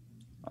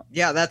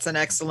 Yeah, that's an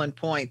excellent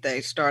point.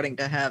 They're starting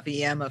to have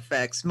EM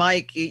effects.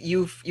 Mike,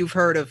 you've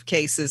heard of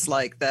cases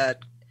like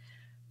that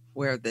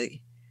where to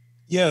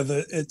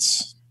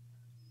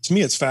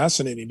me, it's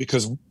fascinating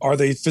because are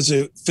they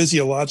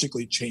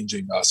physiologically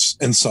changing us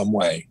in some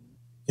way?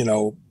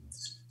 To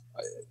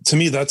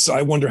me,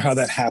 I wonder how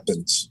that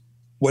happens.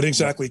 What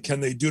exactly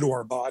can they do to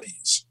our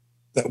bodies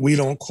that we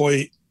don't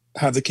quite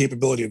have the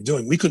capability of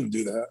doing? We couldn't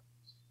do that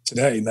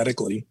today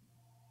medically,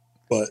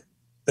 but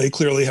they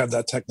clearly have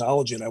that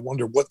technology. And I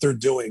wonder what they're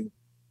doing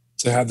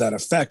to have that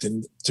effect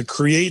and to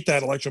create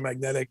that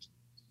electromagnetic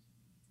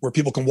where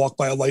people can walk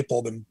by a light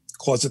bulb and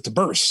cause it to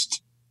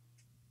burst.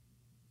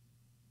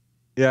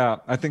 Yeah,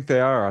 I think they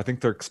are. I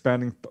think they're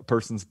expanding a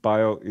person's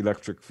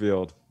bioelectric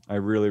field. I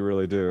really,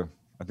 really do.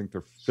 I think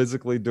they're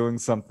physically doing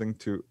something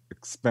to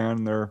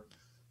expand their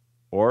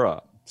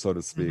aura, so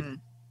to speak.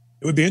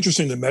 It would be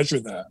interesting to measure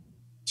that,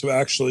 to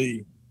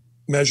actually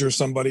measure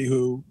somebody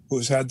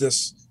who's had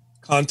this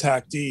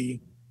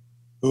contactee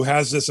who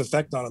has this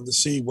effect on them, to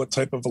see what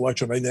type of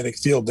electromagnetic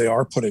field they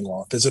are putting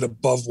off. Is it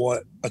above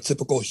what a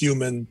typical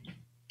human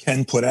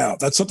can put out?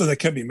 That's something that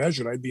can be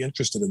measured. I'd be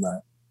interested in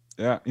that.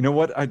 Yeah. You know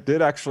what? I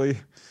did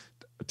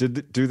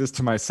do this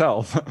to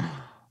myself.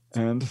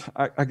 And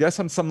I guess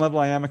on some level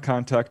I am a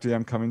contactee.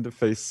 I'm coming to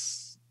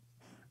face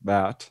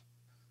that.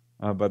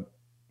 But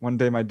one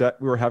day we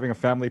were having a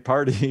family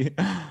party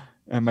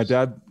and my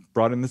dad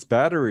brought in this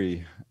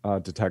battery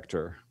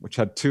detector, which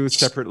had 2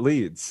 separate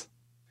leads.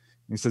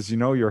 And he says,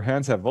 your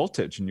hands have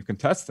voltage and you can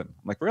test them.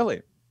 I'm like,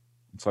 really?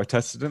 And so I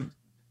tested them.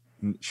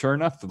 And sure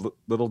enough, the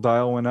little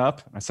dial went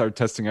up. I started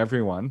testing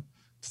everyone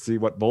to see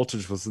what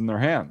voltage was in their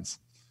hands.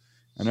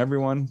 And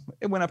everyone,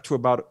 it went up to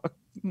about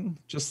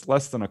just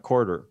less than a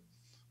quarter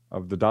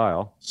of the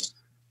dial.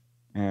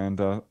 And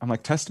I'm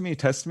like, test me.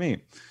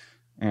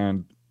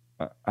 And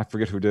I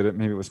forget who did it.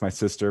 Maybe it was my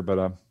sister,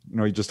 but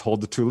you just hold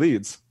the 2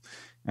 leads.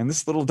 And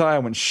this little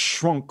dial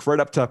shrunk right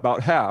up to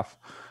about half.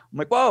 I'm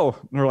like, whoa.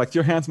 And they're like,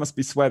 your hands must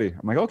be sweaty.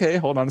 I'm like, okay,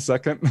 hold on a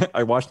second.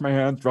 I washed my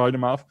hands, dried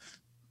them off.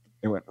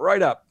 It went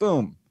right up,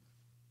 boom.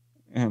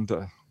 And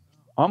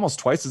almost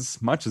twice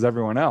as much as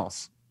everyone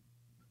else.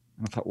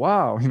 And I thought,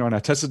 wow, and I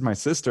tested my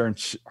sister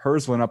and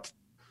hers went up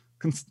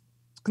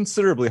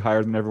considerably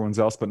higher than everyone's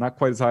else, but not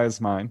quite as high as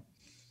mine.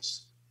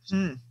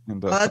 And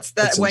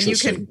that's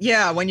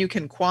when you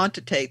can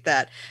quantitate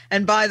that.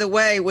 And by the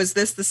way, was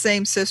this the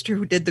same sister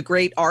who did the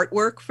great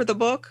artwork for the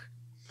book?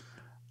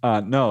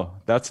 No,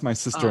 that's my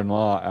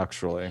sister-in-law,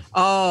 actually.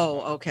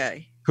 Oh,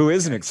 okay. Who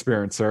is an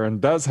experiencer and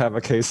does have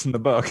a case in the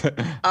book.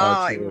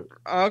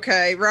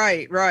 Okay,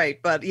 right.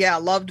 But yeah,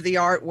 loved the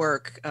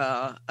artwork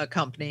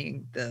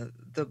accompanying the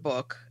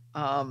book.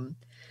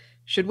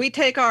 Should we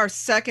take our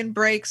second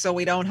break so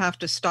we don't have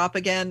to stop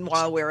again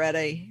while we're at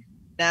a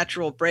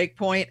natural break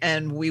point?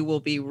 And we will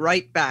be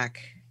right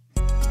back.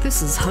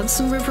 This is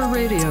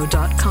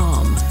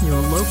HudsonRiverRadio.com, your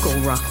local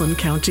Rockland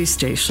County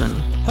station.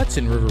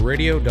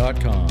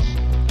 HudsonRiverRadio.com,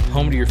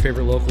 home to your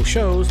favorite local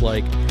shows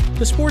like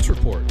The Sports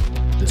Report,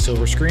 The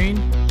Silver Screen,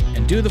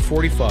 and Do the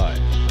 45.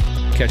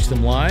 Catch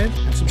them live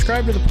and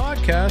subscribe to the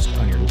podcast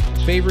on your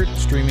favorite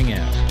streaming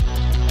app.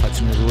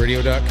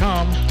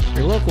 HudsonRiverRadio.com,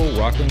 your local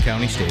Rockland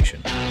County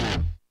station.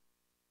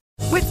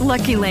 With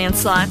Lucky Land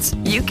Slots,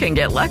 you can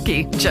get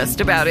lucky just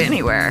about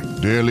anywhere.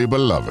 Dearly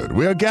beloved,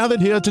 we are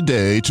gathered here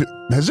today to...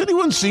 Has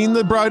anyone seen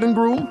the bride and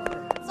groom?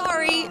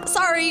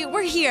 Sorry,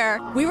 we're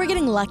here. We were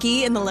getting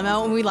lucky in the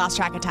limo and we lost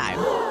track of time.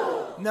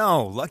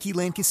 No, Lucky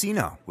Land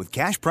Casino, with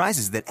cash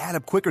prizes that add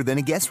up quicker than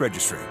a guest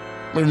registry.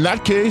 In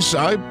that case,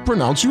 I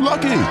pronounce you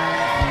lucky.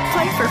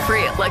 Play for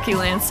free at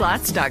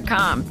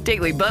LuckyLandSlots.com.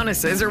 Daily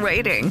bonuses are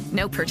waiting.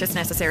 No purchase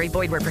necessary.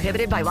 Void where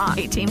prohibited by law.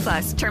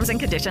 18+. Terms and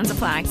conditions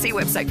apply. See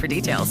website for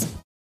details.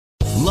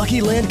 Lucky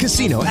Land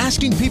Casino,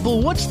 asking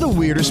people, what's the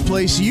weirdest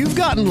place you've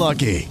gotten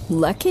lucky?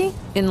 Lucky?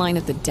 In line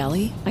at the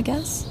deli, I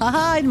guess?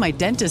 Aha, in my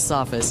dentist's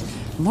office.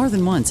 More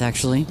than once,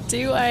 actually.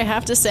 Do I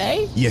have to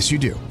say? Yes, you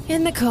do.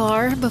 In the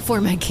car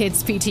before my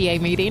kids' PTA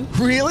meeting.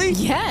 Really?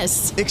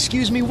 Yes.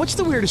 Excuse me, what's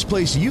the weirdest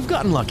place you've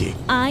gotten lucky?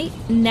 I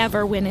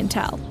never win and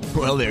tell.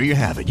 Well, there you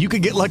have it. You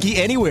can get lucky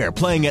anywhere,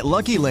 playing at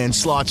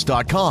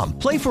LuckyLandSlots.com.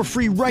 Play for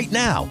free right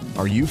now.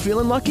 Are you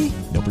feeling lucky?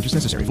 No purchase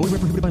necessary. Void where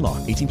prohibited by law.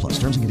 18+.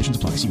 Terms and conditions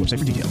apply. See website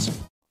for details.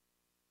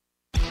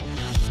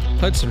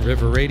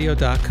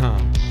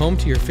 HudsonRiverRadio.com, home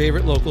to your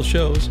favorite local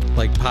shows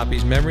like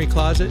Poppy's Memory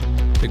Closet,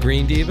 The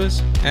Green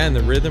Divas, and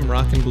the Rhythm,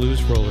 Rock, and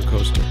Blues Roller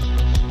Coaster.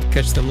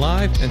 Catch them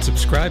live and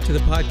subscribe to the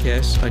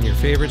podcast on your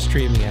favorite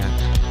streaming app.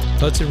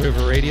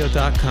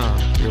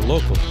 HudsonRiverRadio.com, your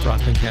local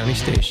Rockland County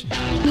station.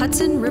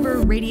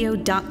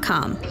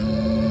 HudsonRiverRadio.com.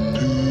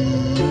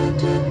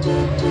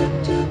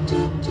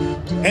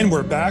 And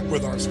we're back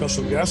with our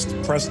special guest,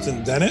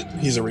 Preston Dennett.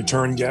 He's a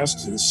return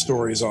guest. His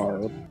stories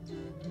are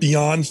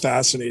beyond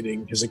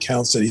fascinating, his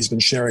accounts that he's been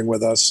sharing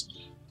with us.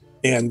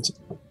 And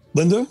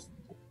Linda,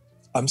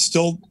 I'm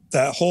still,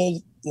 that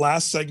whole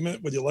last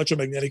segment with the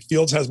electromagnetic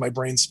fields has my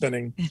brain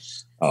spinning.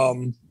 We're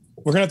going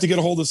to have to get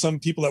a hold of some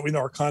people that we know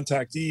are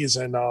contactees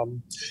and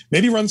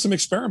maybe run some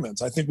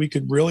experiments. I think we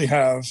could really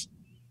have,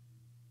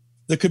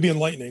 that could be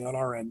enlightening on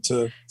our end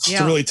to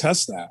really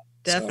test that.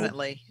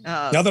 Definitely.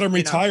 So, now that I'm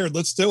retired,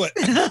 let's do it.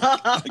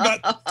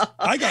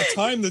 I got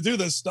time to do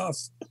this stuff.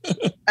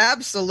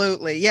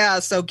 Absolutely. Yeah.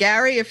 So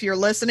Gary, if you're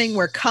listening,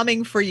 we're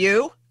coming for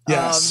you.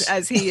 Yes.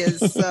 As he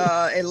is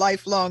a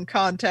lifelong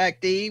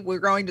contactee, we're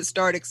going to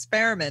start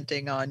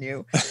experimenting on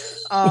you.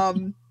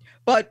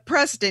 But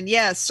Preston,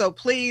 yes. So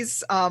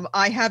please,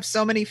 I have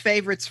so many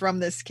favorites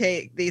from this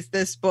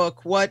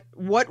book. What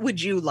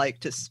would you like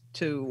to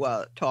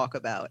talk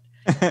about?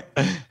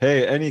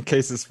 Hey, any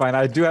case is fine.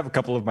 I do have a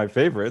couple of my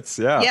favorites.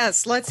 Yeah.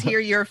 Yes, let's hear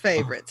your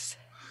favorites.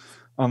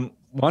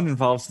 One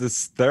involves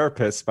this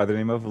therapist by the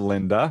name of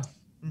Linda,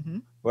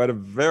 who had a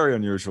very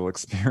unusual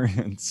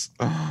experience.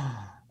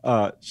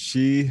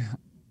 She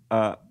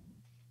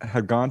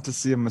had gone to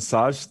see a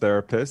massage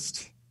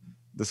therapist.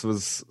 This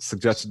was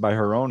suggested by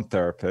her own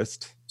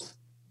therapist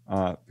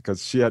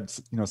because she had,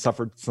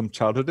 suffered some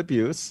childhood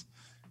abuse,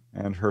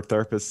 and her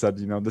therapist said,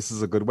 this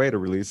is a good way to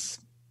release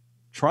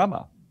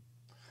trauma.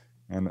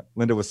 And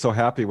Linda was so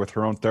happy with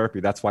her own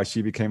therapy. That's why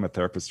she became a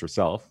therapist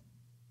herself.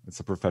 It's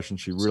a profession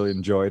she really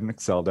enjoyed and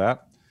excelled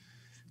at.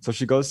 So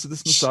she goes to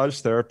this massage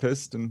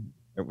therapist, and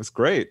it was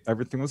great.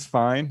 Everything was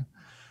fine.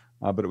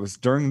 But it was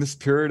during this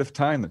period of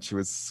time that she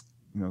was,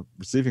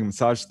 receiving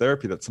massage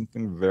therapy that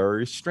something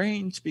very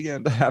strange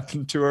began to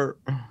happen to her.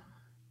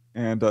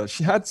 And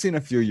she had seen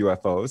a few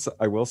UFOs.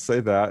 I will say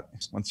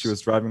that once she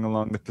was driving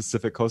along the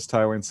Pacific Coast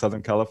Highway in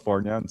Southern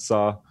California and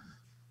saw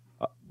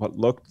what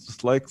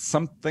looked like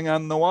something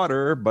on the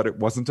water, but it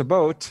wasn't a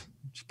boat.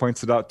 She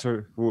points it out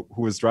to who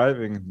was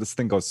driving. This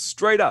thing goes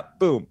straight up,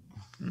 boom.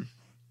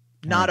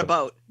 Not a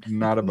boat.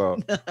 Not a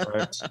boat,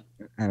 right?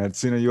 And I'd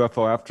seen a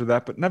UFO after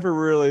that, but never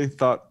really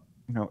thought,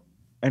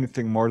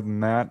 anything more than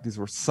that. These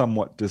were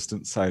somewhat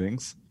distant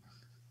sightings.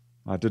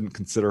 I didn't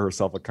consider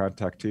herself a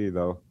contactee,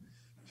 though.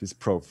 She's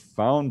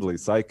profoundly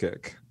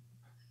psychic,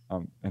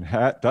 and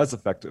does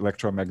affect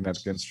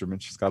electromagnetic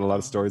instruments. She's got a lot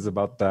of stories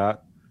about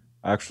that.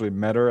 I actually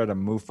met her at a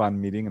MUFON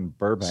meeting in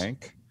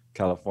Burbank,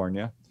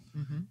 California.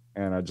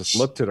 And I just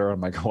looked at her.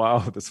 I'm like, wow,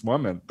 this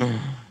woman,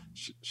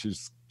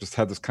 she's just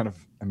had this kind of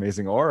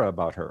amazing aura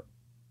about her.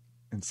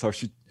 And so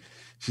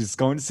she's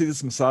going to see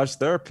this massage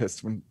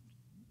therapist when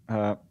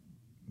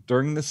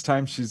during this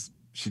time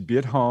she'd be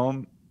at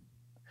home.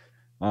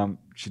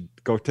 She'd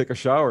go take a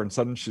shower, and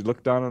suddenly she'd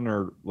look down on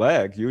her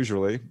leg,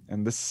 usually,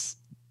 and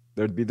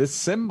there'd be this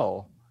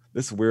symbol,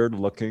 this weird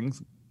looking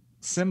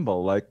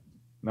symbol, like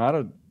not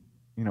a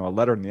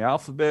letter in the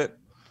alphabet,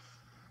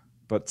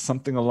 but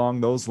something along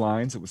those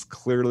lines. It was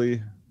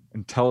clearly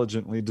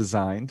intelligently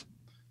designed.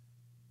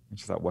 And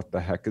she thought, what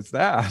the heck is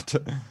that?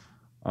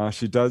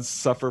 She does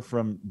suffer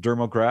from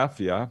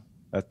dermographia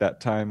at that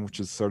time, which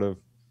is sort of,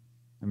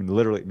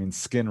 literally it means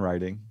skin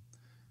writing.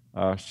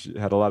 She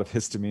had a lot of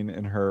histamine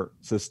in her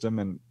system,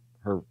 and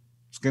her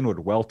skin would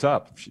welt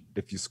up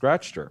if you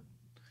scratched her.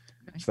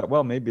 Okay. She thought,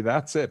 well, maybe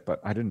that's it, but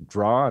I didn't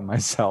draw on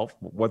myself.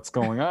 What's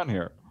going on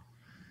here?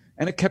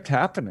 And it kept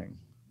happening.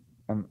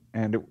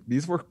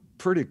 These were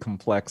pretty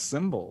complex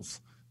symbols.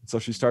 So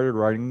she started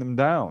writing them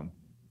down.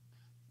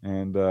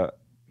 And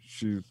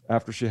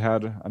after she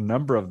had a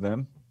number of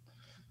them,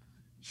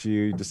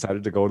 she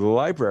decided to go to the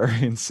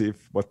library and see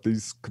what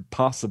these could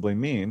possibly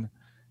mean.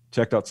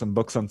 Checked out some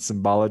books on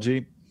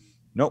symbology.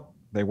 Nope,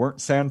 they weren't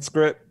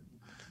Sanskrit.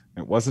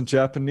 It wasn't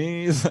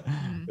Japanese.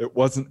 It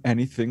wasn't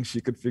anything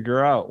she could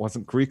figure out. It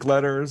wasn't Greek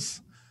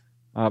letters.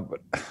 But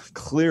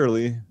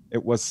clearly,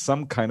 it was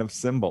some kind of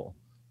symbol.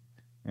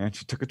 And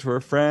she took it to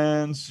her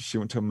friends. She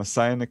went to a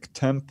Messianic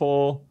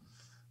temple.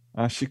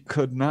 She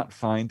could not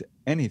find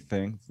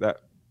anything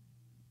that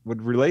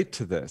would relate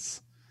to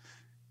this.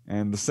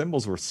 And the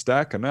symbols were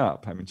stacking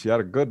up. She had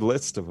a good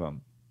list of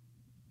them.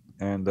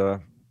 And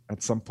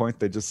at some point,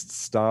 they just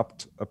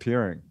stopped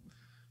appearing.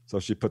 So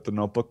she put the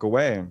notebook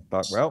away and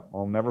thought, well,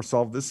 I'll never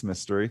solve this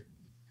mystery.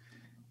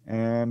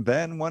 And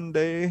then one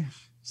day,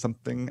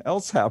 something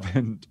else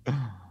happened.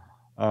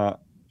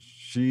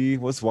 She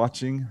was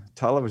watching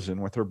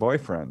television with her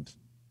boyfriend.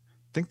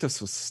 I think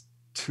this was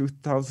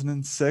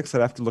 2006.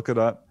 I'd have to look it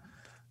up.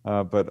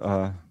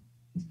 But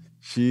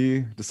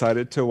she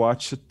decided to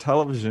watch a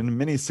television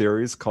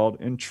miniseries called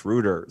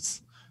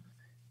Intruders.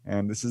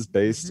 And this is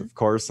based, of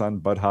course, on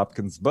Bud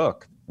Hopkins'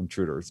 book,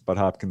 Intruders. Bud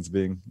Hopkins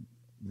being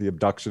the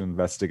abduction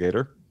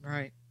investigator.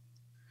 Right.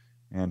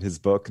 And his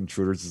book,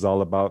 Intruders, is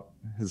all about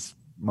his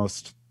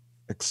most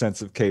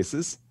extensive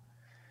cases.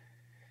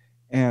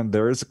 And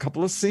there is a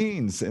couple of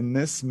scenes in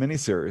this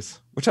miniseries,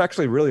 which I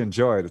actually really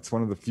enjoyed. It's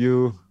one of the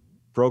few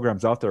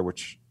programs out there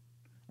which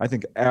I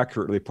think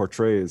accurately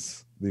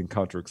portrays the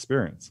encounter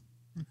experience.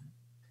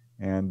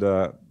 And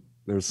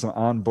there's some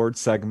onboard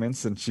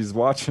segments, and she's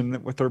watching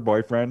it with her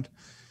boyfriend.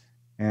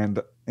 And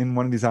in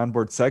one of these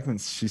onboard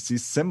segments, she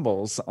sees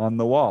symbols on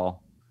the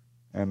wall.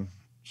 And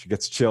she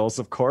gets chills,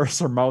 of course.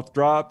 Her mouth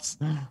drops.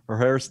 Her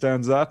hair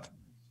stands up.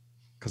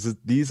 Because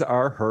these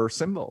are her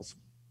symbols.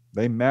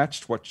 They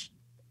matched what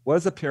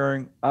was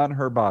appearing on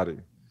her body.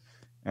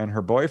 And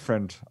her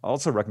boyfriend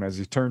also recognizes.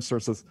 He turns to her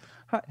and says,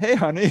 hey,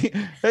 honey.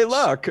 Hey,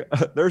 look.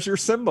 There's your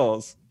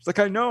symbols. She's like,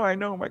 I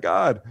know. My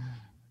God.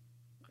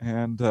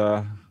 And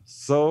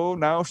so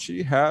now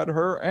she had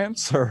her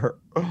answer.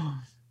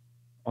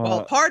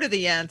 Well, part of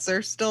the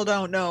answer, still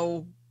don't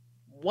know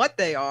what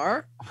they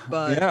are,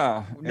 but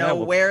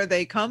where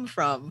they come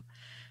from,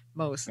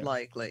 most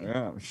likely.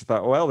 Yeah, she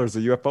thought, well, there's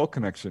a UFO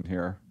connection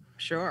here.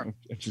 Sure.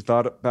 And she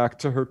thought it back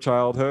to her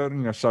childhood,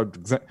 and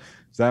started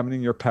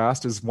examining your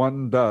past as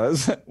one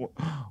does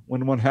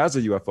when one has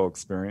a UFO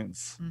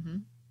experience.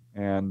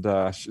 And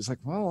she's like,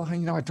 well,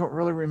 I don't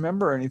really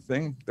remember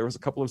anything. There was a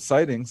couple of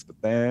sightings,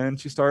 but then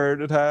she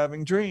started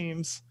having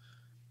dreams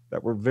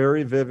that were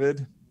very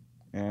vivid.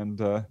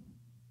 And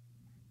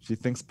she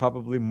thinks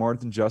probably more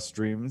than just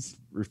dreams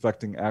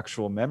reflecting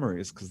actual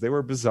memories, because they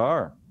were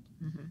bizarre.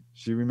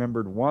 She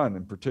remembered one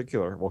in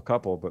particular, well, a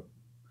couple, but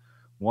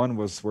one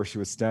was where she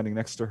was standing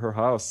next to her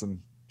house, and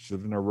she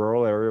lived in a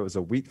rural area. It was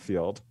a wheat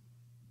field.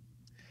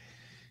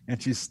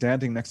 And she's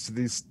standing next to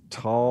these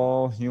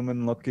tall,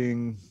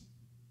 human-looking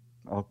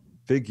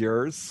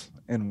figures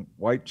in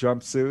white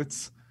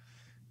jumpsuits,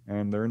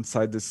 and they're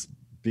inside this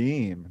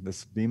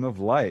beam of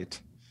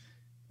light.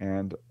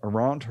 And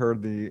around her,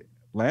 the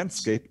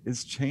landscape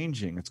is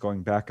changing. It's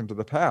going back into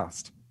the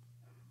past,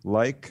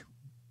 like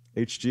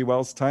H.G.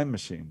 Wells' time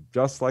machine,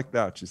 just like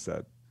that, she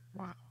said.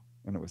 Wow.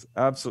 And it was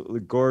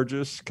absolutely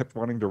gorgeous. She kept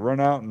wanting to run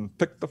out and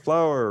pick the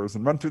flowers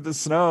and run through the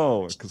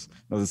snow because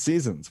the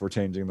seasons were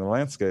changing the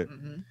landscape.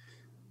 Mm-hmm.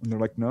 And they're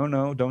like,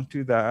 no, don't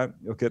do that.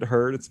 You'll get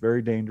hurt. It's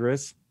very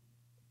dangerous.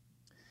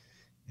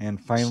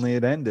 And finally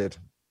it ended.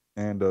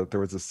 And there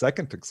was a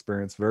second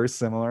experience, very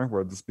similar,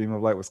 where this beam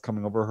of light was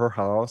coming over her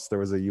house. There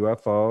was a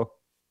UFO.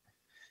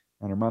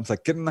 And her mom's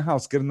like, get in the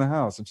house, get in the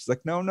house. And she's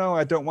like, no,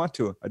 I don't want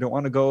to. I don't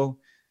want to go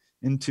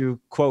into,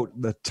 quote,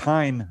 the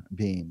time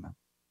beam.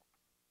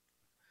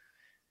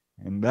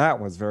 And that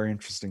was very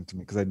interesting to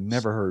me because I'd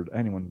never heard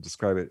anyone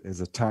describe it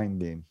as a time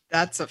beam.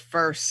 That's a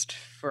first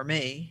for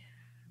me.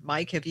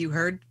 Mike, have you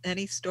heard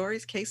any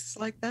stories, cases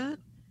like that?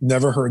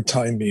 Never heard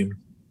time beam.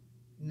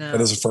 No.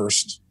 That is a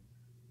first.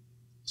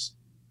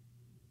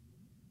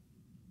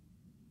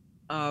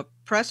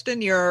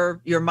 Preston,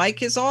 your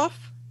mic is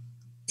off.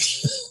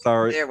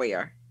 Sorry. There we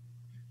are.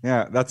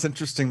 Yeah, that's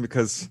interesting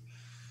because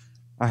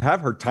I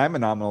have heard time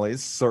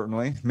anomalies,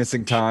 certainly,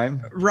 missing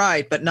time.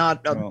 Right, but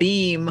not a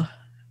beam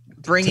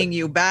bringing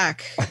you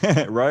back.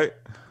 Right.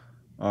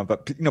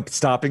 But,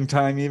 stopping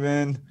time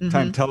even,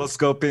 time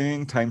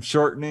telescoping, time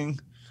shortening,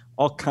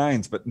 all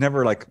kinds, but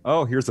never like,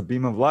 oh, here's a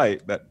beam of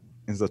light that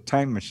is a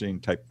time machine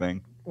type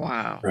thing.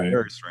 Wow. Right.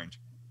 Very strange.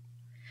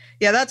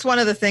 Yeah, that's one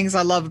of the things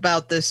I love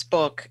about this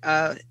book.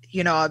 I'm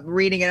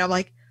reading it, I'm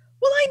like,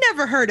 well, I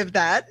never heard of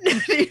that.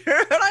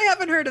 I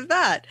haven't heard of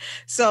that.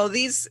 So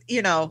these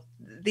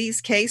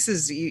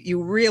cases,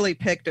 you really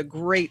picked a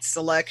great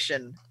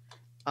selection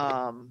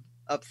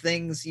of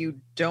things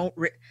you don't.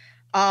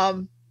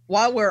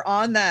 While we're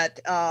on that,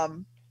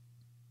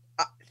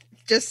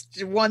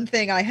 just one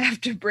thing I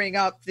have to bring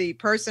up: the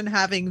person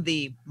having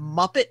the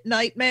Muppet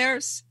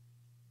nightmares.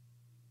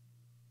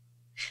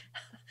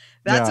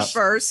 That's a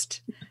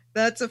first.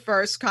 That's a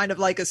first, kind of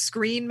like a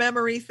screen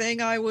memory thing.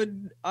 I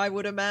would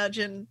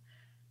imagine.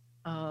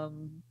 But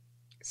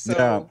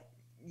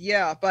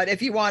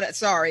if you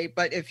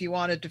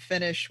wanted to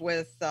finish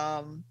with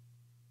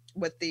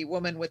the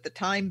woman with the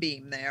time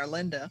beam there,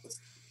 Linda.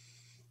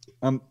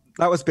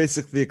 That was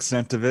basically the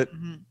extent of it.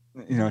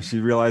 Mm-hmm. She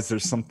realized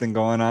there's something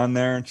going on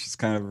there, and she's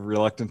kind of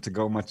reluctant to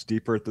go much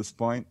deeper at this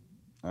point.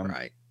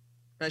 Right.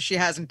 But she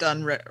hasn't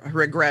done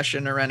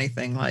regression or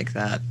anything like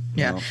that.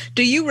 Yeah. No.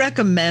 Do you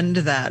recommend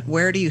that?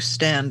 Where do you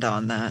stand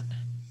on that?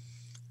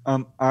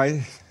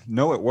 I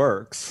know it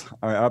works.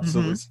 I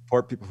absolutely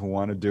support people who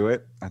want to do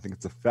it. I think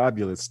it's a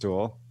fabulous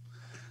tool,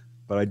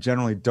 but I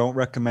generally don't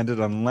recommend it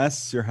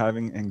unless you're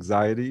having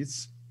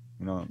anxieties,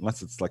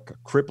 unless it's like a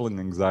crippling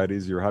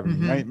anxieties, you're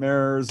having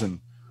nightmares,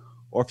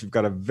 or if you've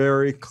got a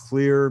very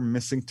clear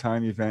missing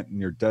time event and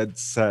you're dead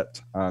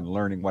set on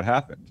learning what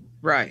happened.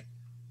 Right.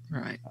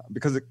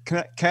 Because it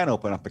can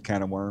open up a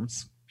can of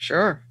worms.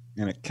 Sure.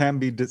 And it can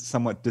be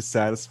somewhat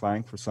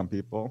dissatisfying for some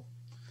people,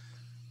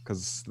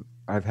 because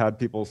I've had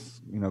people,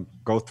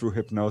 go through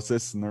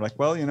hypnosis and they're like,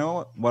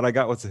 well, what I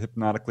got was a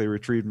hypnotically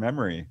retrieved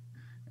memory. And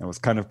it was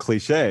kind of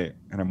cliche.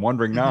 And I'm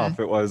wondering now if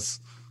it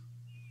was,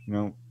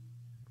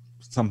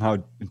 somehow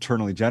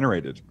internally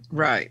generated.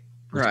 Right.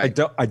 I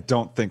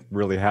don't think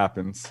really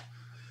happens,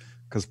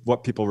 because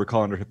what people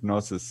recall under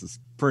hypnosis is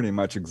pretty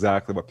much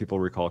exactly what people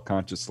recall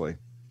consciously.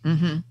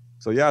 Mm-hmm.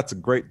 So yeah, it's a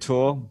great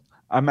tool.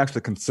 I'm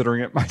actually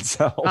considering it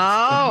myself.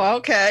 Oh,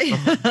 okay.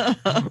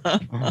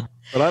 But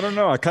I don't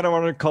know. I kind of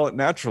want to call it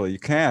naturally. You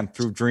can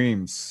through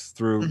dreams,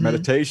 through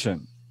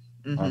meditation.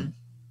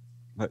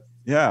 But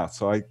yeah,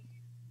 so I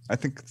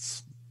think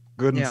it's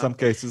good in some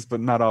cases, but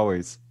not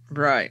always.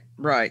 Right.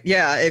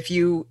 Yeah. If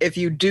you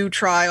do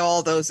try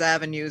all those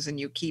avenues and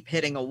you keep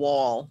hitting a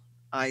wall,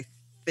 I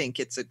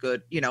think it's a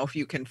good, if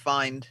you can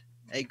find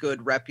a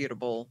good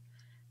reputable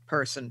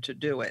person to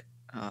do it,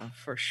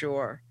 for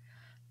sure.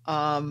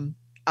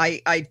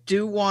 I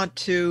do want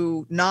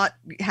to not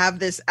have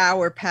this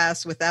hour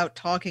pass without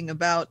talking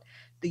about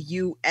the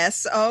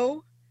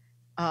USO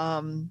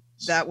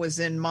that was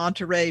in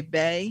Monterey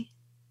Bay,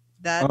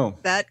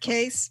 that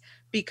case,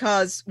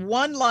 because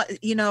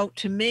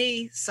to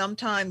me,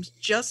 sometimes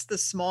just the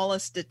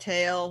smallest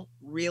detail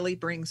really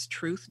brings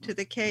truth to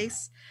the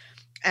case.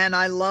 And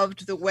I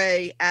loved the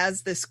way,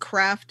 as this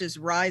craft is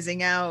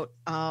rising out,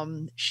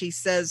 she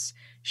says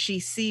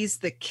she sees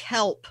the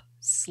kelp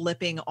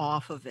slipping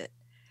off of it.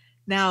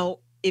 Now,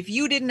 if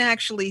you didn't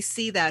actually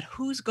see that,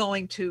 who's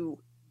going to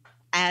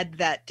add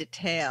that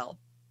detail?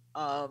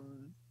 I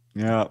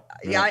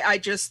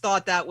just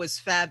thought that was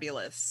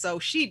fabulous. So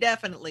she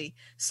definitely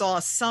saw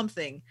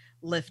something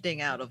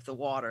lifting out of the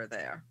water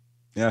there.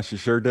 Yeah, she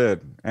sure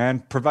did.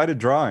 And provided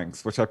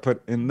drawings, which I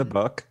put in the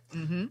book.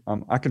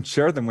 I can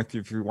share them with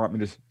you if you want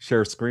me to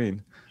share a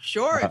screen.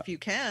 Sure, if you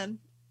can.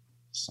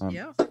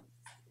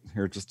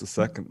 Here, just a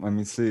second. Let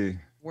me see.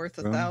 Worth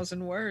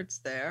 1,000 words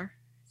there.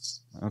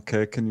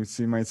 Okay, can you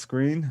see my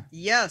screen?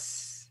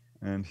 Yes.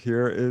 And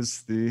here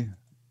is the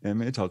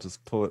image. I'll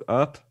just pull it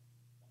up,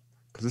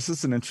 because this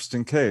is an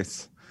interesting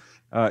case.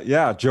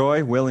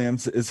 Joy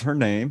Williams is her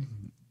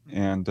name,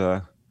 and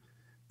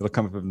it'll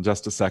come up in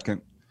just a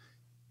second.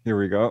 Here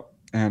we go.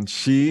 And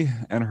she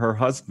and her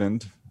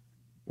husband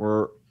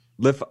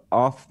live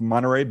off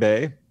Monterey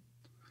Bay,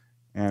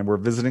 and we're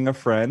visiting a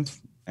friend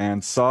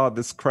and saw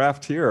this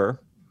craft here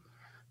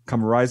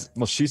come rise.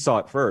 Well, she saw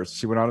it first.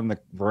 She went out on the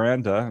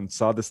veranda and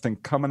saw this thing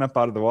coming up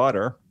out of the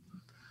water.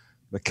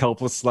 The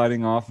kelp was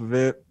sliding off of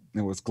it.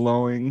 It was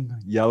glowing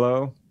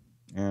yellow,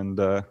 and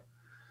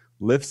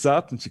lifts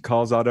up, and she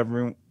calls out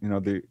everyone,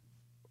 the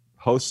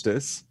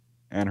hostess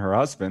and her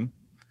husband,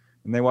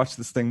 and they watch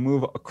this thing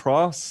move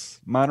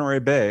across Monterey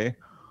Bay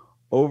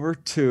over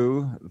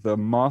to the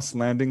Moss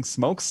Landing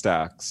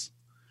smokestacks.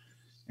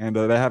 And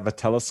they have a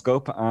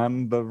telescope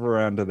on the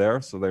veranda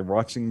there, so they're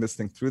watching this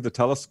thing through the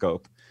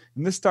telescope.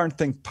 And this darn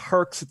thing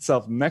parks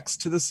itself next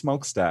to the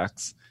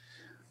smokestacks,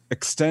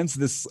 extends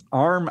this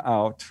arm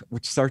out,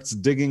 which starts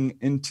digging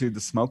into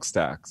the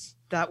smokestacks.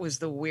 That was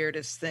the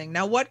weirdest thing.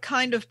 Now, what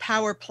kind of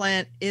power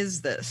plant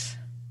is this?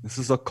 This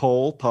is a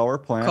coal power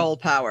plant. Coal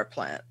power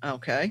plant.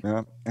 Okay.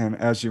 Yeah. And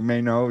as you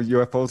may know,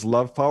 UFOs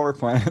love power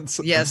plants.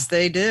 Yes,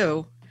 they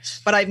do.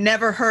 But I've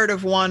never heard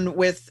of one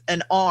with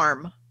an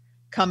arm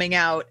coming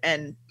out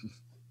and,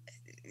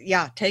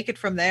 take it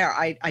from there.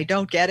 I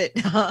don't get it.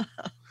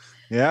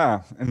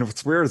 Yeah. And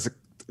what's weird is it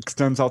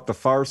extends out the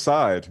far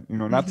side,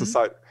 not the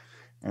side.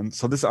 And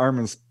so this arm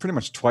is pretty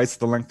much twice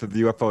the length of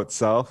the UFO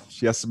itself.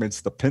 She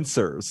estimates the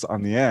pincers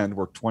on the end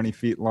were 20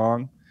 feet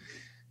long.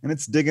 And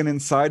it's digging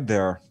inside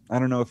there. I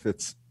don't know if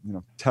it's,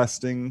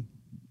 testing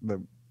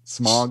the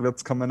smog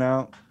that's coming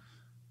out.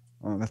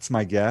 That's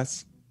my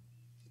guess.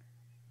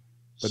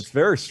 But it's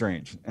very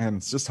strange. And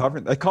it's just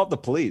hovering. They called the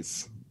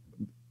police.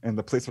 And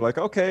the police were like,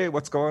 okay,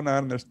 what's going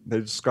on? And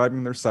they're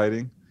describing their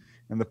sighting.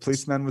 And the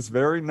policeman was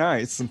very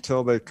nice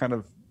until they kind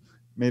of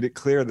made it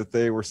clear that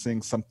they were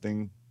seeing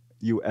something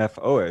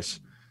UFO-ish.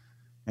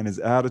 And his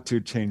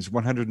attitude changed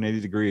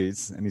 180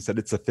 degrees. And he said,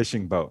 it's a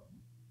fishing boat.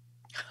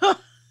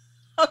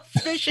 A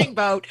fishing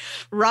boat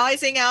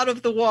rising out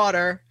of the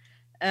water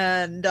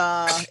and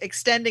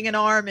extending an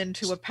arm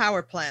into a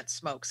power plant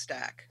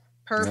smokestack.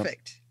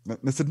 Perfect. Yep.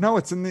 They said, no,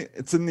 it's in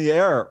the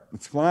air.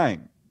 It's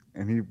flying.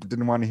 And he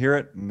didn't want to hear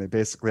it. And they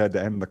basically had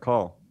to end the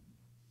call.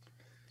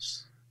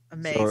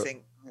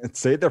 Amazing. So it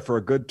stayed there for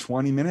a good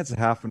 20 minutes,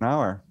 half an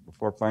hour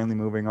before finally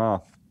moving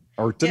off.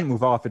 Or it didn't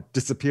move off. It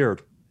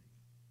disappeared.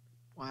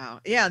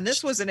 Wow. Yeah. And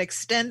this was an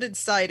extended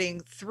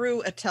sighting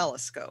through a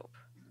telescope.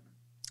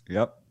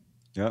 Yep.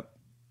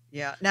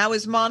 Yeah. Now,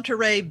 is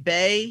Monterey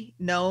Bay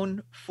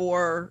known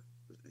for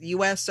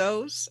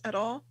USOs at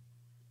all?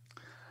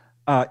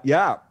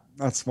 Yeah.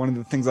 That's one of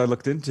the things I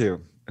looked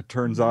into. It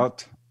turns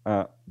out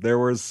there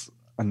was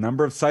a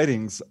number of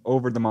sightings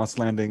over the Moss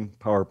Landing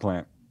power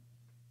plant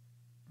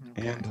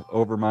and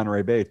over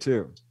Monterey Bay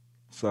too.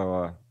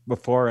 So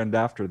before and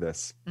after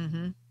this.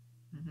 Mm-hmm.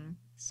 Mm-hmm.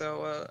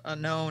 So a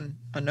known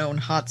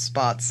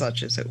hotspot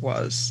such as it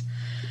was.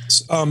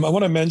 I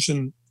want to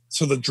mention,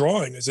 so the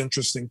drawing is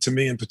interesting to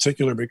me in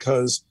particular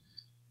because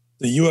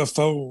the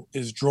UFO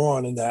is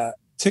drawn in that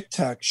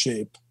tic-tac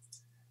shape.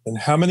 And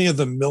how many of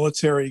the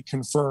military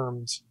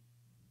confirmed,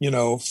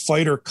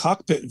 fighter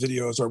cockpit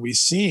videos are we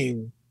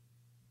seeing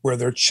where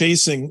they're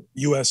chasing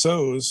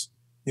USOs?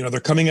 They're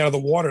coming out of the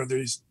water.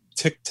 These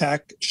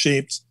tic-tac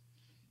shaped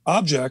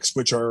objects,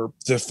 which are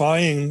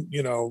defying,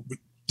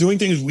 doing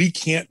things we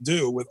can't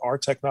do with our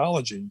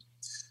technology.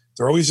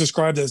 They're always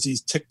described as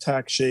these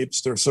tic-tac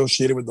shapes. They're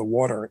associated with the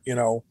water,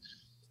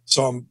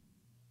 So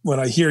when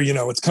I hear,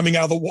 it's coming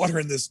out of the water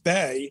in this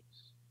bay,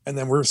 and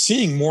then we're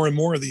seeing more and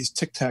more of these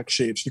tic-tac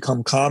shapes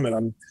become common,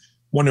 I'm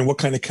wondering what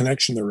kind of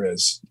connection there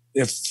is,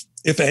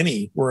 if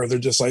any, where they're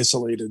just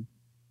isolated.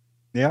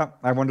 Yeah,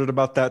 I wondered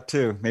about that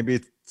too. Maybe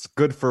it's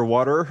good for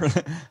water,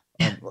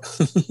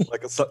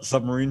 like a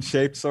submarine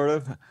shape, sort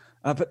of.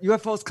 But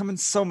UFOs come in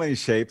so many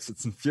shapes;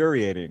 it's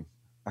infuriating.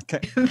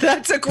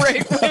 That's a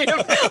great way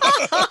to.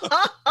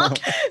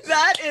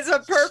 That is a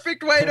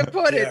perfect way to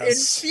put it.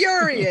 Yes.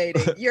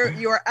 Infuriating.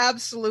 You're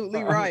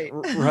absolutely right.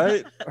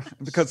 Right,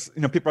 because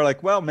people are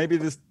like, well, maybe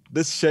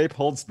this shape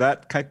holds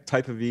that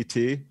type of ET.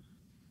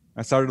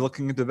 I started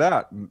looking into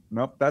that.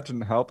 Nope, that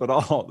didn't help at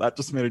all. That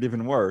just made it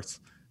even worse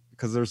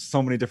because there's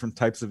so many different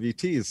types of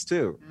ETs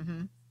too.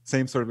 Mm-hmm.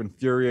 Same sort of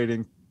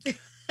infuriating.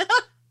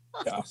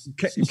 Yeah.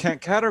 You can't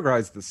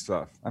categorize this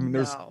stuff. I mean,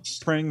 there's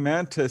praying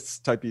mantis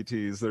type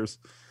ETs. There's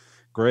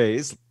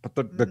grays,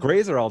 but the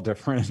grays are all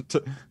different,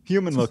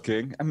 human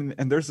looking. I mean,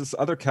 and there's this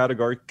other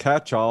category,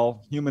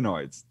 catch-all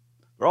humanoids.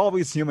 They're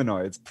always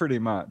humanoids, pretty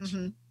much.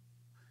 Mm-hmm.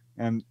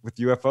 And with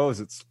UFOs,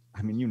 it's,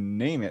 you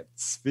name it,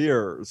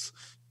 spheres,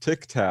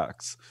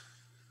 tic-tacs,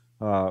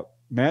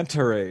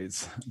 manta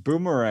rays,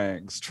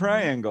 boomerangs,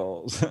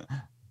 triangles,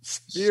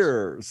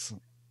 spheres.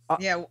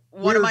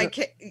 One of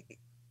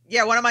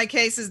my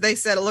cases, they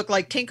said it looked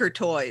like Tinker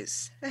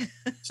Toys.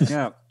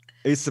 Yeah,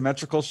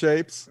 asymmetrical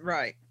shapes.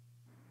 Right.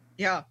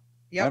 Yeah.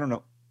 Yep. I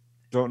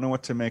don't know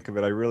what to make of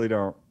it. I really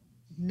don't.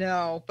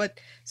 No, but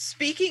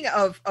speaking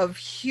of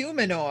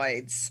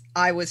humanoids,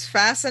 I was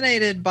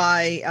fascinated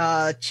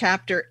by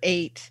chapter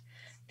 8,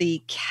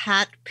 the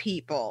cat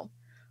people,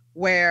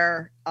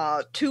 where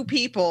two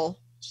people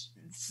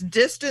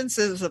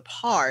distances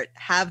apart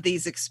have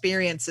these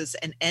experiences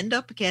and end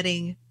up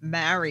getting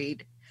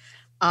married,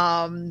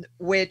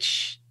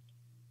 which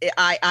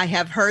I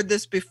have heard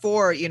this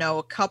before,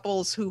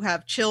 couples who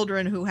have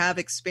children who have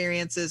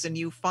experiences, and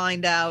you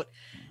find out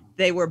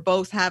they were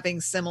both having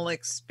similar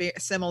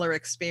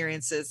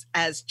experiences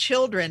as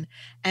children,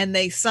 and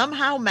they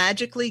somehow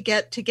magically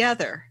get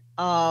together.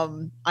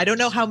 I don't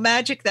know how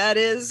magic that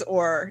is,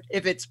 or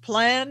if it's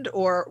planned,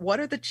 or what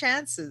are the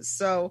chances.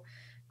 So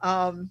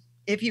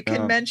if you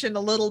can mention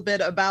a little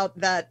bit about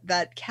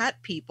that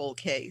cat people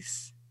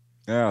case.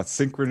 Yeah,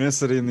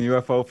 synchronicity in the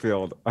UFO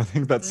field. I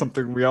think that's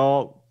something we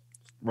all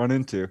run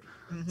into.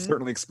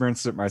 Certainly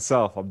experienced it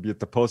myself. I'll be at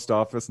the post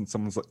office and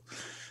someone's like,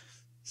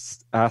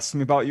 asks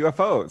me about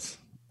UFOs.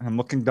 I'm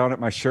looking down at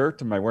my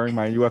shirt. Am I wearing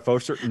my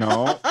UFO shirt?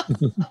 No.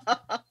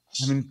 I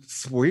mean,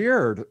 it's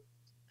weird.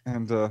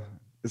 And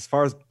as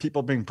far as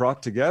people being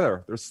brought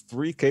together, there's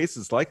 3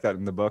 cases like that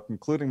in the book,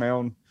 including my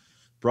own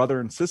brother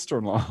and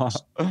sister-in-law,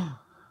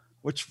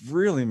 which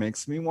really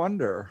makes me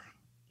wonder.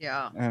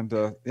 Yeah. And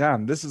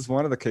and this is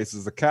one of the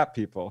cases, the cat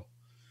people.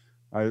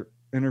 I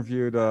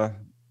interviewed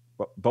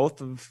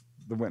both of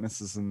the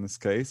witnesses in this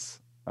case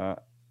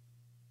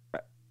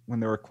when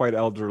they were quite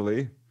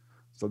elderly.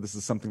 So this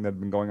is something that had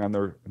been going on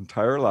their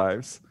entire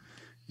lives.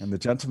 And the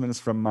gentleman is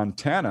from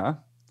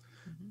Montana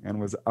and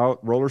was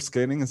out roller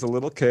skating as a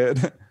little kid.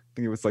 I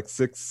think he was like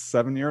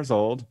 6-7 years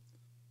old,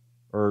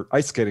 or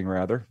ice skating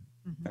rather.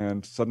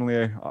 And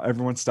suddenly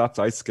everyone stops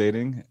ice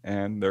skating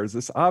and there's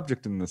this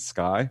object in the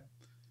sky.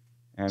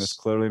 And it's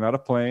clearly not a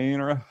plane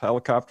or a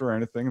helicopter or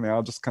anything. And they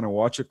all just kind of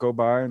watch it go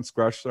by and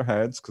scratch their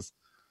heads because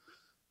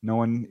no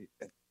one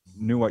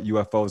knew what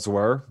UFOs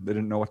were. They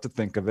didn't know what to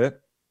think of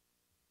it.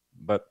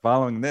 But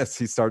following this,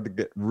 he started to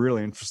get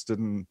really interested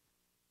in,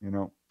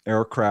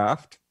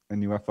 aircraft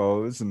and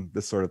UFOs and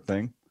this sort of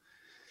thing.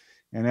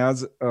 And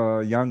as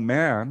a young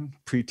man,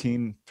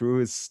 preteen through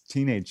his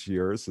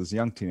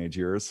young teenage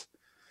years,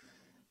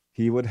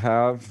 he would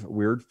have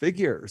weird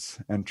figures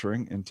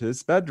entering into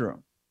his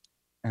bedroom.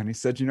 And he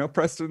said,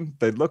 Preston,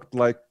 they looked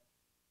like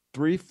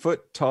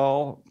 3-foot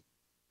tall,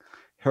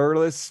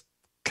 hairless,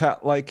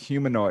 cat-like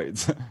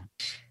humanoids,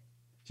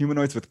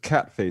 humanoids with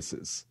cat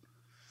faces,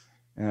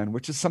 and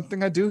which is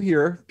something I do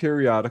hear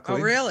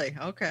periodically. Oh, really?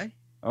 Okay.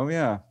 Oh,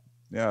 yeah.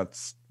 Yeah,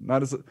 it's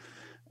not as,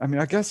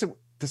 I guess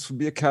this would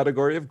be a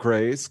category of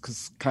grays,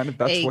 because kind of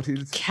that's what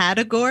he's...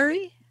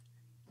 Category?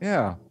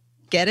 Yeah.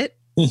 Get it?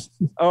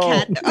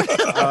 Oh.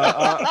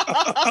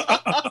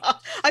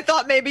 I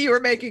thought maybe you were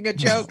making a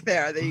joke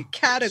there. The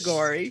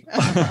category.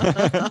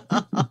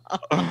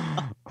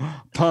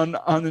 Pun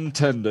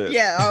unintended.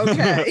 Yeah,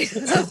 okay.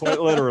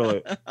 Quite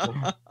literally.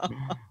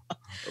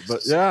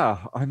 But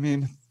yeah,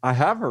 I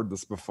have heard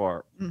this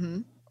before.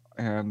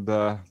 And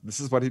this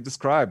is what he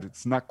described.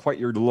 It's not quite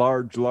your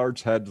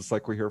large head, just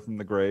like we hear from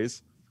the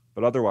grays,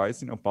 but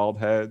otherwise, bald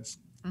heads,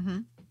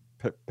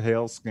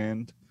 pale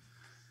skinned,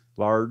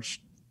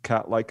 large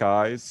cat-like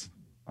eyes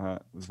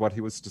is what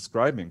he was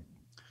describing.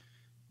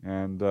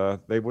 And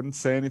they wouldn't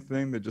say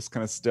anything. They just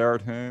kind of stare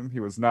at him. He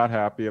was not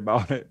happy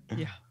about it.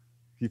 Yeah.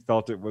 He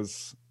felt it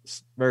was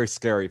very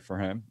scary for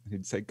him.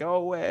 He'd say, go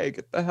away,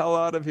 get the hell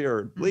out of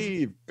here,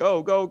 leave,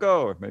 go, go,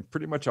 go. And they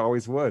pretty much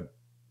always would.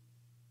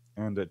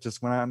 And it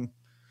just went on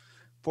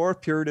for a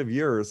period of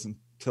years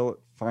until it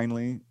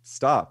finally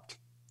stopped.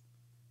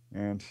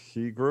 And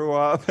he grew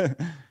up,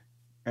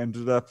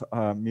 ended up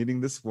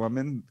meeting this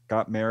woman,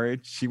 got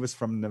married. She was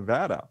from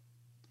Nevada.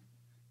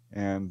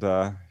 And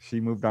she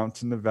moved down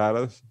to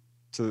Nevada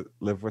to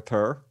live with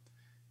her.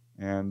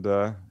 And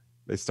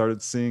they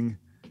started seeing,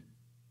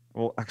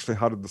 well, actually,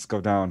 how did this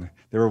go down?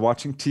 They were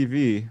watching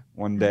TV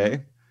one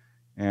day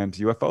and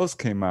UFOs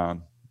came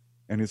on.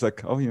 And he's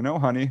like, oh,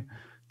 honey,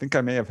 I think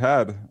I may have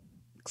had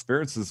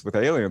experiences with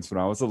aliens when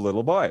I was a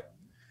little boy.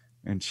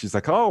 And she's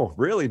like, oh,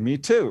 really? Me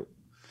too.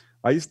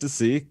 I used to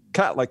see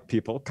cat-like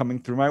people coming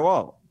through my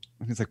wall.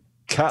 And he's like,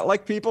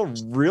 cat-like people?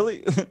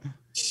 Really?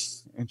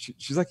 And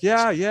she's like,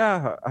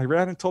 yeah. I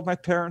ran and told my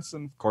parents,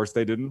 and of course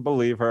they didn't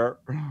believe her.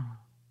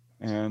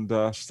 And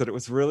she said it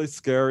was really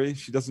scary.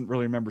 She doesn't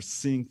really remember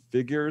seeing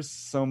figures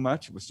so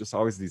much. It was just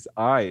always these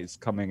eyes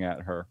coming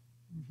at her.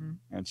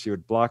 And she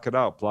would block it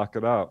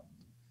out.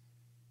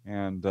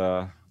 And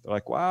they're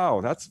like,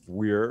 wow, that's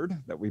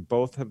weird that we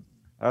both have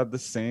had the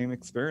same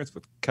experience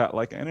with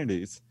cat-like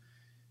entities.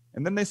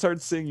 And then they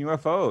started seeing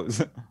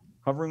UFOs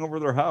hovering over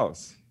their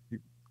house. He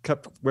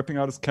kept whipping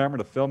out his camera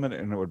to film it,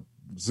 and it would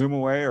zoom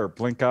away or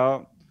blink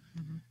out.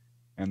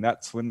 And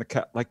that's when the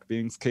cat-like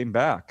beings came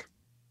back.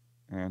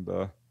 And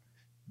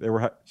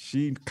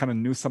she kind of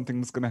knew something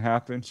was going to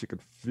happen. She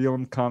could feel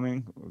them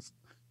coming. It was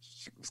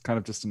kind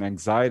of just an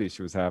anxiety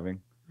she was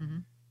having.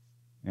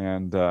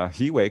 And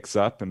he wakes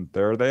up, and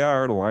there they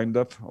are, lined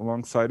up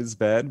alongside his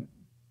bed.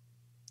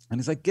 And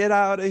he's like, get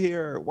out of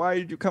here. Why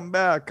did you come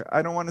back?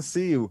 I don't want to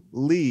see you.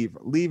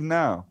 Leave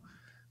now.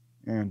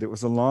 And it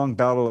was a long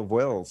battle of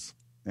wills.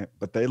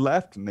 But they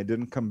left, and they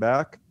didn't come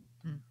back.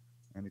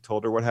 And he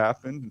told her what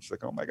happened. And she's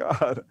like, oh, my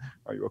God,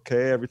 are you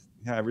okay?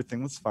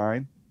 Everything was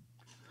fine.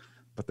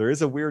 But there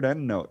is a weird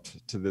end note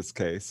to this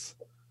case.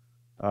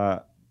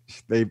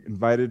 They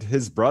invited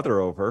his brother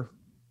over,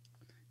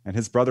 and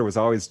his brother was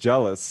always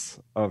jealous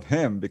of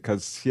him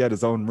because he had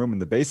his own room in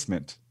the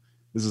basement.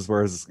 This is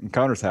where his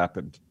encounters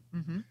happened.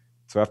 Mm-hmm.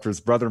 So after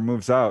his brother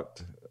moves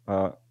out,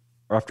 or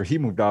after he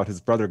moved out, his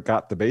brother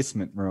got the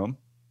basement room.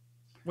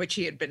 Which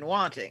he had been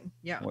wanting.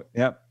 Yeah.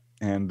 Yep.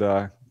 And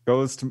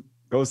goes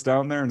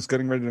down there and is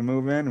getting ready to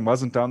move in and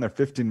wasn't down there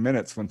 15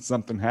 minutes when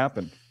something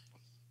happened.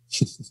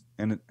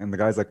 and the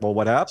guy's like, well,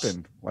 what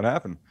happened? What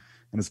happened?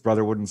 And his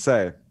brother wouldn't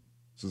say.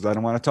 He says, I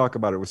don't want to talk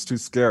about it. It was too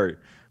scary.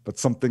 But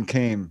something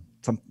came.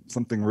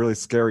 Something really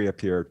scary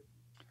appeared.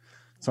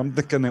 So I'm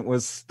thinking it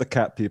was the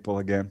cat people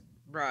again.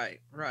 Right.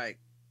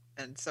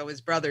 And so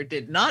his brother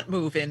did not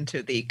move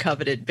into the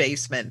coveted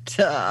basement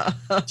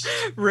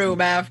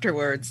room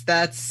afterwards.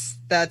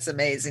 That's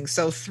amazing.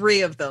 So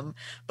 3 of them,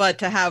 but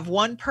to have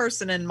one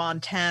person in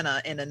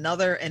Montana and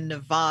another in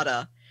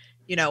Nevada,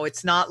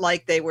 it's not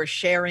like they were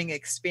sharing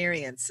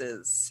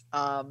experiences.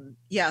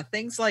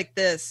 Things like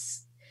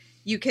this,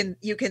 you can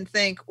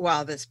think,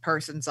 wow, this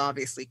person's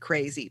obviously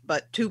crazy,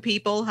 but 2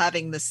 people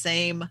having the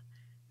same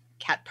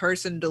cat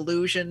person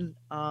delusion.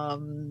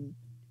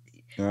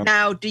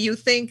 Now, do you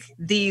think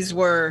these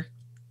were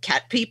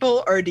cat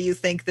people, or do you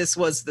think this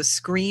was the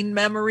screen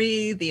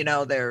memory? They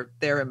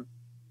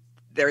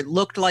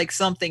looked like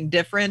something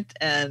different.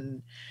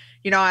 And,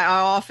 I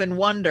often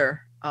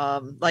wonder,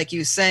 like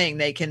you saying,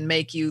 they can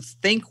make you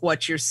think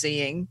what you're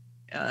seeing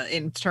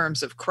in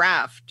terms of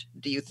craft.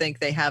 Do you think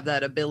they have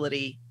that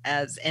ability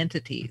as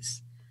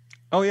entities?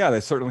 Oh, yeah,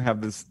 they certainly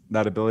have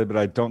that ability, but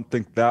I don't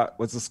think that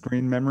was a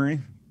screen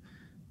memory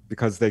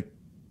because they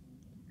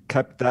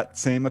kept that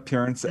same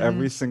appearance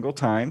every single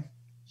time,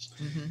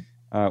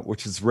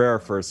 which is rare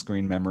for a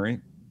screen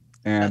memory.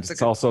 And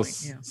it's also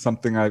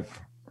something I've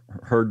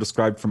heard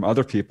described from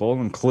other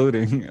people,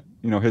 including,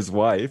 his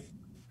wife.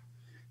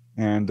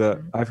 And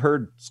I've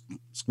heard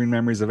screen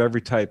memories of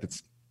every type.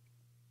 It's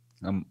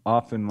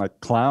often like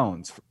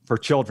clowns for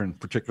children,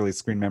 particularly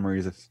screen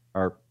memories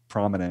are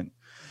prominent.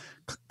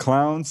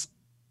 Clowns,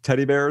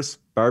 teddy bears,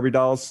 Barbie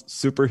dolls,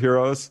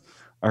 superheroes.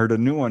 I heard a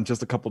new one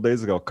just a couple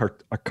days ago,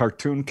 a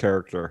cartoon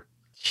character.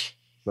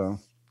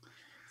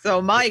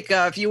 So Mike,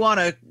 if you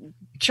want to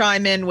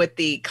chime in with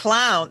the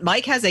clown,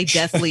 Mike has a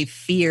deathly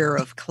fear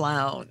of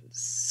clowns.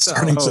 So.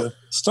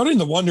 Starting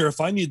to wonder if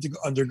I need to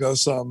undergo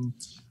some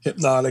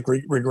hypnotic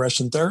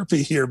regression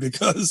therapy here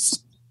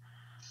because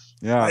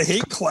I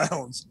hate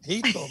clowns.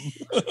 Hate them.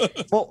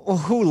 well,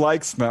 who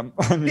likes them?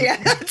 I mean,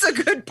 yeah, that's a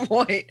good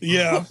point.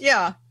 Yeah.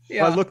 Yeah.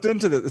 I looked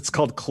into this. It's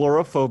called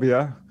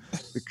chlorophobia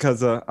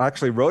because I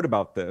actually wrote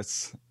about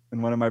this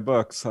in one of my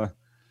books.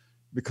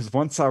 Because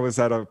once I was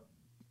at a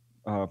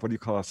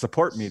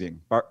support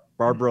meeting,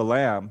 Barbara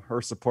Lamb,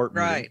 her support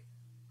meeting. Right.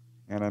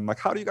 And I'm like,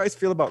 how do you guys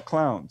feel about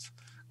clowns?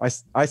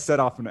 I set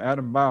off an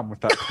atom bomb with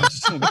that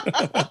question.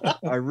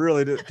 I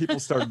really did. People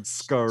started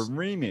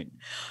screaming.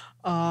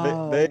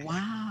 Oh,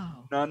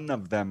 wow. None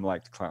of them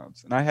liked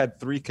clowns. And I had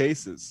 3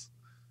 cases,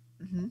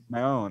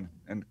 my own.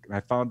 And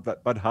I found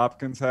that Bud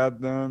Hopkins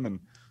had them and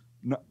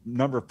a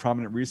number of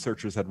prominent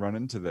researchers had run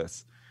into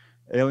this.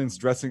 Aliens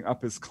dressing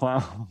up as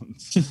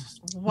clowns.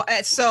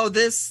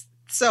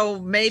 So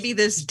maybe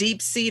this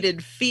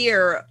deep-seated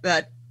fear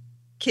that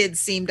kids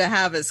seem to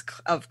have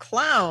of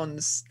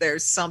clowns,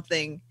 there's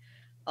something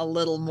a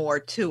little more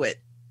to it,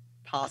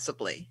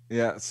 possibly.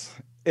 Yes,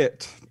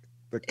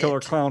 the killer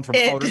clown from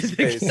outer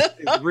space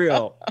is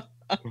real.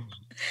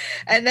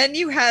 And then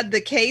you had the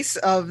case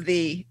of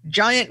the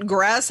giant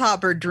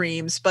grasshopper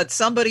dreams, but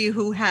somebody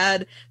who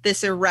had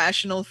this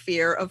irrational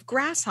fear of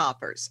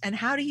grasshoppers. And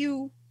how do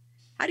you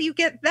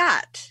get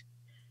that?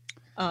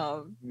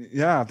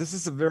 Yeah, this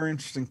is a very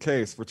interesting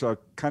case, which I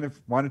kind of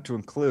wanted to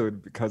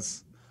include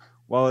because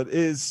while it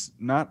is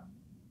not,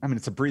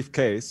 it's a brief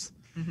case.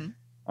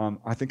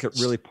 I think it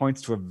really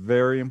points to a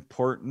very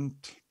important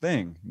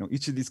thing.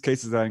 Each of these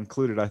cases I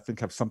included, I think,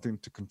 have something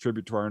to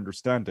contribute to our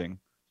understanding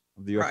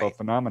of the UFO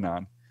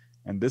phenomenon.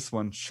 And this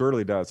one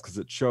surely does, because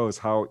it shows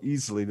how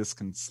easily this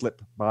can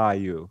slip by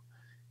you.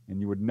 And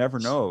you would never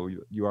know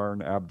you are an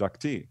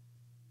abductee.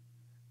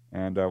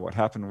 And what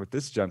happened with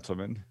this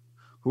gentleman,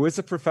 who is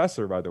a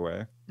professor, by the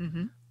way,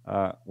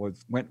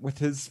 went with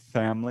his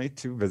family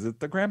to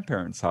visit the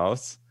grandparents'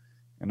 house.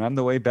 And on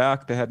the way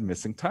back, they had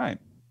missing time.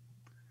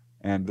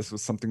 And this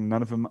was something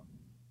none of them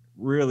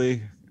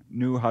really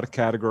knew how to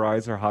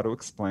categorize or how to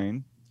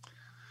explain.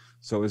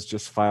 So it was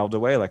just filed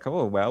away like,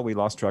 oh, well, we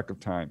lost track of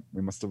time.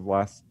 We must have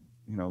left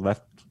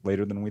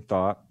later than we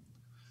thought,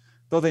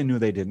 though they knew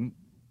they didn't.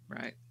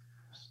 Right.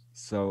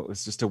 So it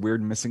was just a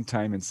weird missing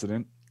time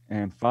incident.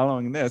 And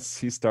following this,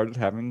 he started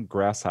having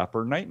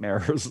grasshopper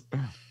nightmares.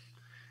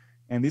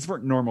 And these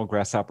weren't normal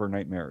grasshopper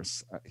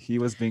nightmares. He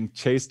was being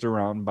chased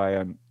around by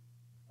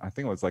I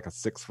think it was like a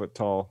 6-foot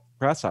tall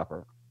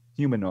grasshopper,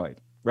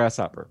 humanoid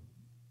grasshopper.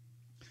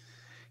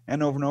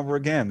 And over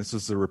again, this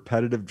was a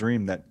repetitive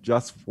dream that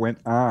just went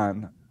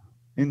on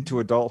into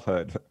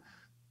adulthood.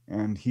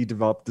 And he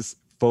developed this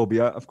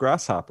phobia of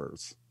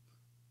grasshoppers.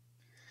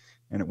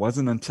 And it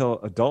wasn't until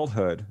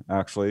adulthood,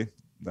 actually,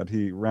 that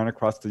he ran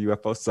across the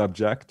UFO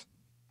subject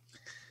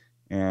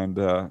and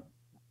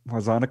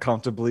was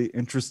unaccountably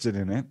interested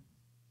in it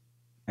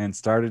and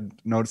started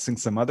noticing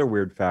some other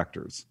weird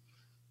factors.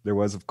 There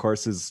was, of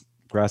course, his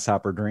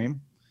grasshopper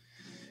dream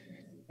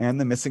and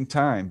the missing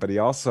time, but he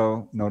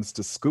also noticed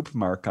a scoop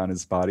mark on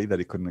his body that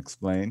he couldn't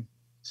explain.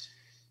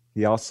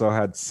 He also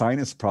had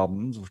sinus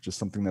problems, which is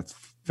something that's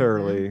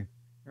fairly,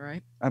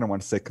 right, I don't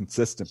want to say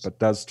consistent, but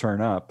does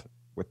turn up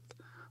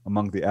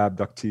among the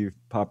abductee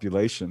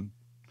population.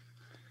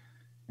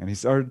 And he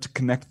started to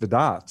connect the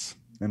dots.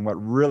 And what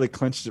really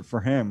clinched it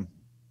for him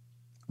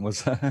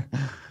was,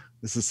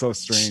 this is so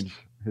strange.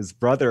 His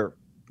brother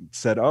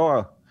said,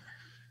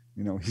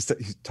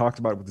 he talked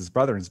about it with his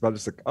brother, and his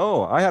brother's like,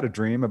 oh, I had a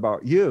dream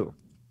about you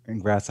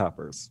and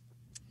grasshoppers.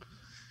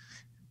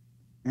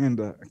 And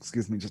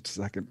excuse me just a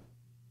second.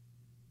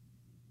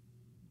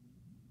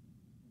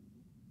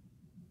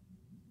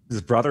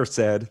 His brother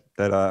said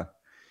that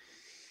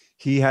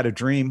he had a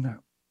dream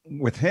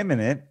with him in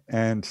it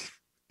and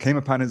came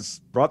upon his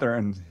brother,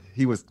 and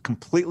he was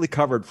completely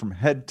covered from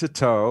head to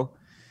toe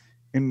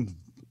in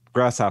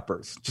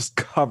grasshoppers, just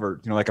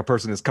covered, like a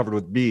person is covered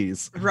with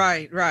bees.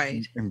 Right.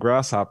 And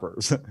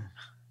grasshoppers.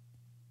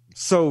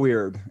 So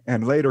weird.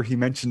 And later he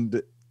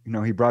mentioned,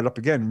 he brought it up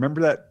again.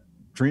 Remember that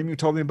dream you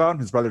told me about? And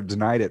his brother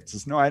denied it.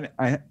 Says, no,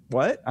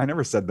 what? I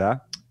never said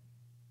that.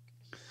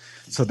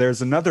 So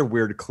there's another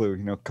weird clue,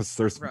 because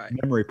there's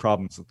memory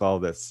problems with all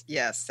this.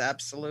 Yes,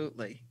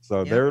 absolutely.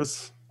 So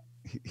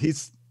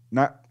he's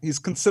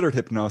considered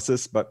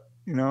hypnosis, but,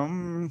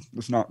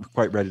 was not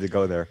quite ready to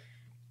go there.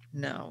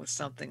 No,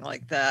 something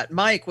like that.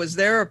 Mike, was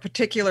there a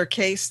particular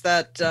case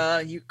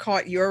that you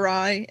caught your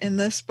eye in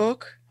this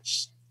book?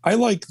 I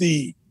like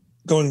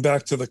going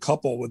back to the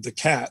couple with the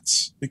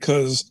cats,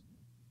 because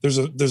there's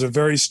a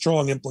very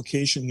strong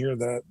implication here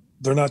that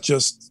they're not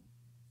just,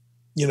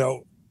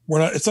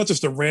 it's not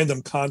just a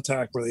random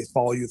contact where they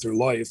follow you through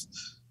life,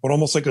 but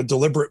almost like a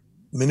deliberate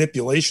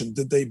manipulation.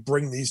 Did they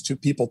bring these two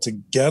people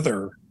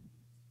together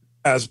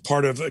as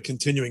part of a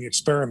continuing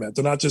experiment?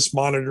 They're not just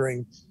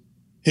monitoring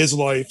his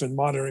life and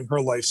monitoring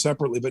her life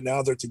separately, but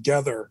now they're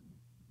together.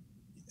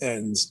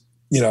 And,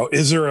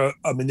 is there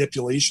a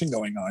manipulation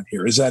going on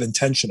here? Is that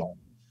intentional?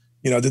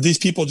 Did these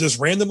people just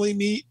randomly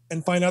meet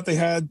and find out they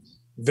had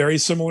very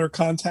similar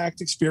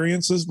contact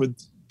experiences with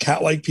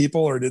cat-like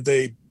people, or did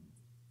they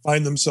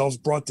find themselves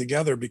brought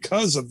together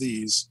because of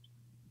these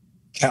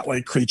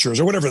cat-like creatures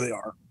or whatever they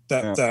are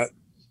that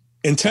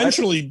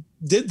intentionally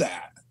did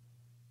that?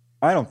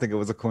 I don't think it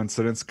was a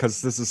coincidence,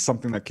 because this is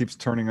something that keeps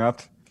turning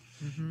up.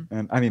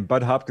 Mm-hmm. And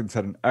Bud Hopkins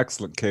had an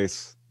excellent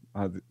case.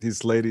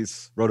 These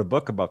ladies wrote a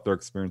book about their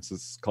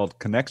experiences called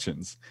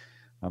Connections.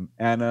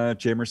 Anna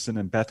Jamerson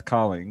and Beth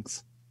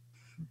Collings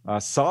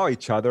saw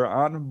each other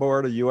on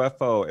board a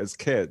UFO as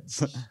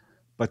kids,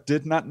 but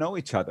did not know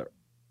each other,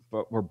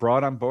 but were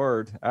brought on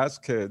board as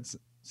kids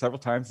several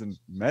times and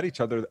met each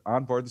other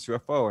on board this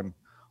UFO. And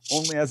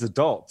only as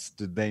adults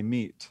did they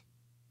meet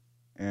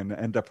and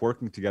end up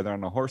working together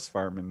on a horse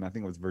farm in, I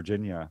think it was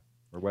Virginia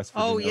or West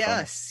Virginia. Oh,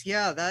 yes.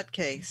 Yeah, that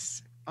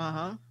case.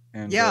 Uh-huh.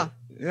 And, yeah.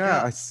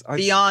 I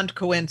beyond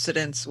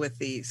coincidence with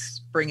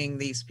bringing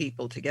these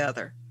people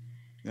together.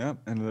 Yeah.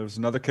 And there's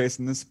another case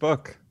in this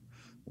book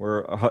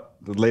where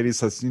the lady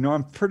says,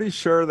 I'm pretty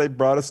sure they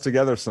brought us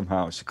together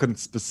somehow. She couldn't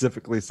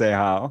specifically say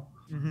how,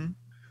 mm-hmm.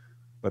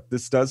 but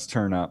this does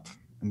turn up.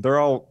 And they're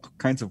all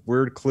kinds of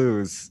weird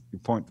clues.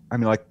 Like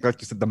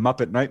you said, the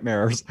Muppet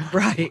Nightmares.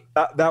 Right.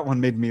 That one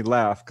made me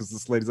laugh, because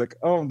this lady's like,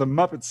 oh, the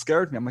Muppet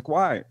scared me. I'm like,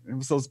 why? It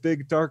was those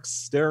big, dark,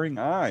 staring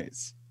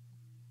eyes.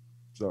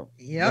 So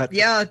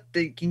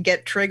they can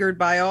get triggered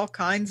by all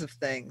kinds of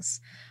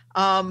things.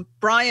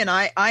 Brian,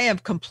 I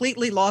have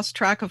completely lost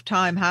track of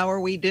time. How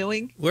are we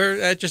doing? We're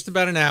at just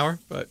about an hour,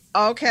 but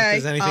okay.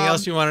 If there's anything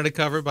else you wanted to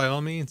cover, by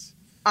all means.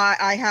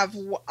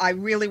 I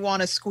really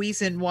want to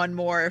squeeze in one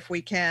more if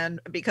we can,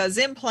 because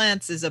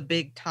implants is a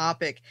big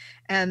topic.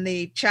 And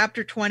the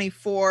chapter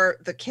 24,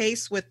 the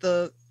case with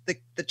the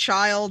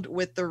child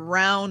with the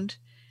round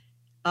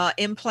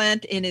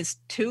implant in his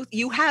tooth,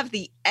 you have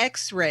the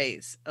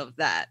x-rays of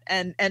that.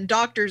 And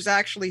doctors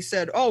actually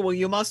said, oh, well,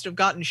 you must have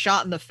gotten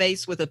shot in the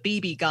face with a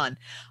BB gun.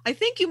 I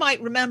think you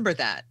might remember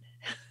that.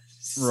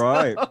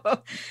 Right.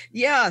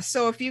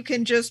 So if you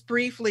can just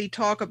briefly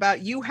talk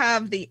about, you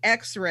have the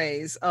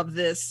x-rays of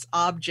this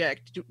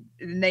object,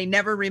 and they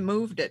never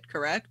removed it,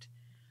 correct?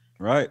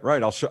 Right.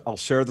 I'll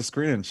share the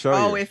screen and show you.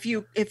 Oh,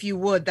 if you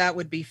would, that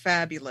would be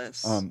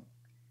fabulous.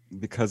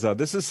 Because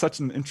this is such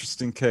an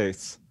interesting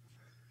case.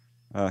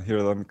 Here,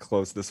 let me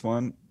close this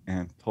one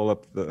and pull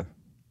up the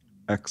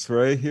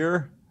x-ray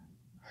here.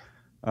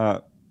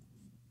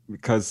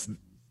 Because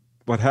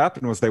what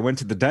happened was they went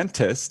to the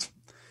dentist,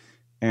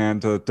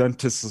 and the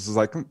dentist was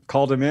like,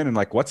 called him in and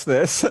like, what's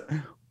this?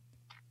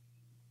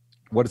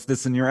 What is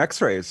this in your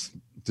x-rays?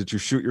 Did you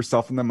shoot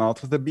yourself in the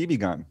mouth with a BB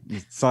gun?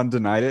 His son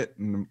denied it,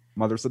 and the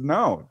mother said,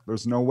 no,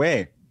 there's no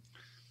way.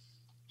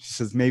 She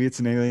says, maybe it's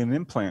an alien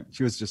implant.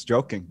 She was just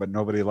joking, but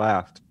nobody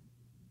laughed.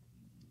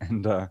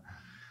 And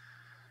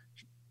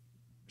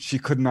she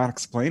could not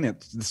explain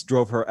it. This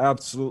drove her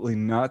absolutely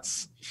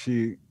nuts.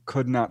 She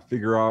could not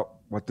figure out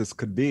what this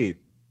could be,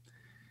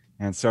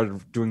 and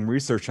started doing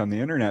research on the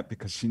internet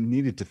because she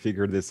needed to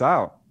figure this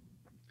out.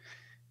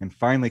 And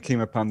finally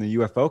came upon the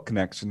UFO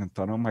connection and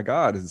thought, oh my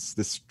God, is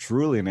this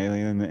truly an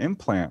alien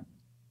implant?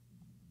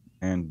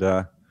 And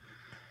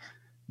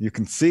you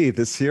can see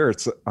this here.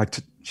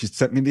 She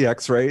sent me the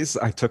x-rays.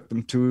 I took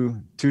them to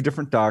 2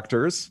 different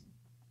doctors.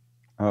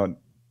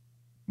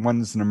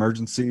 One's an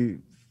emergency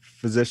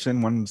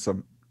physician, one's a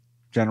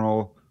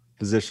general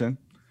physician.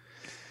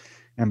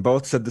 And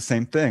both said the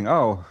same thing.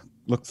 Oh,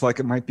 looks like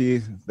it might be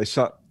they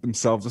shot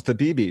themselves with a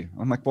BB.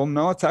 I'm like, well,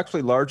 no, it's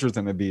actually larger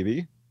than a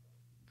BB.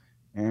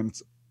 And,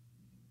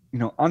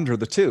 under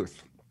the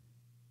tooth.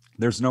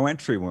 There's no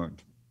entry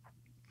wound.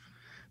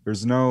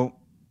 There's no,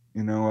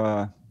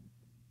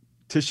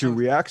 tissue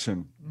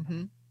reaction.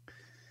 Mm-hmm.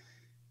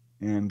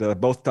 And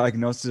both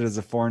diagnosed it as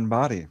a foreign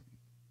body.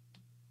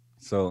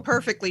 So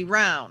perfectly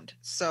round.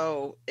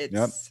 So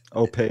it's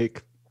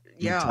opaque,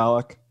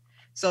 metallic.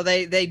 So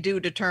they do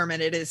determine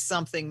it is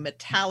something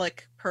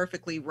metallic,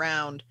 perfectly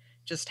round,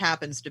 just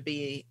happens to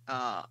be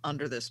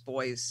under this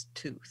boy's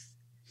tooth.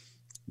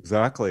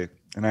 Exactly.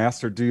 And I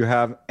asked her, do you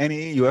have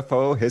any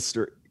UFO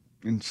history?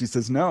 And she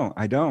says, no,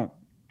 I don't.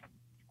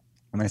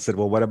 And I said,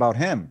 well, what about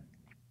him?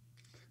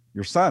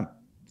 Your son?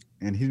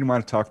 And he didn't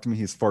want to talk to me.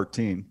 He's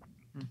 14.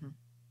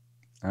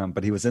 Mm-hmm.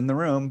 But he was in the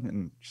room,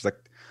 and she's like,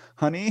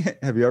 honey,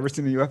 have you ever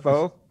seen a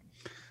UFO?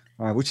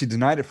 Which he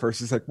denied at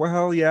first. He's like,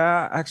 well,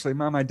 yeah, actually,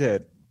 Mom, I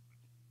did.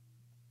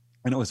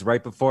 And it was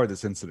right before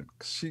this incident.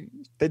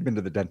 They'd been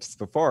to the dentist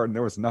before, and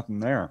there was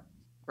nothing there.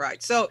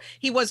 Right. So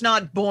he was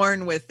not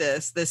born with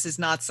this. This is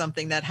not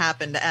something that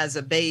happened as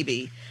a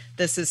baby.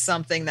 This is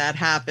something that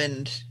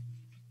happened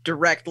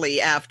directly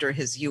after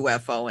his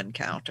UFO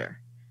encounter.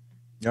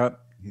 Yep.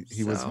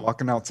 He was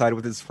walking outside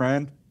with his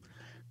friend.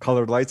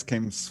 Colored lights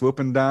came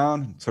swooping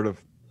down, sort of.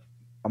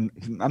 I'm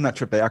not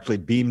sure if they actually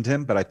beamed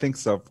him, but I think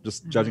so,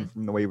 just judging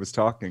from the way he was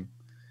talking.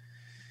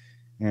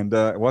 And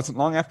it wasn't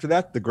long after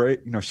that,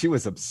 she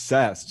was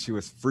obsessed. She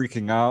was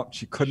freaking out.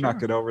 She could not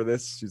get over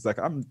this. She's like,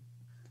 I'm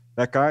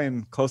that guy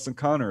in Close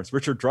Encounters,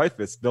 Richard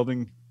Dreyfuss,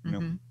 building,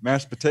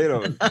 mashed potato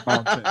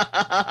mountain.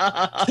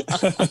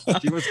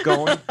 She was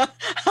going.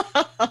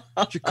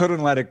 She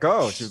couldn't let it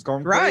go. She was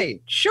going right.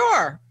 Crazy.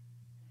 Sure.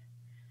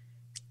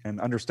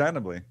 And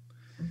understandably.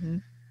 Mm-hmm.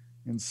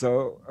 And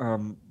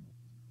so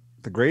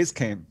the Greys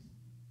came,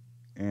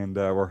 and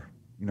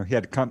he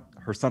had to come.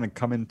 Her son had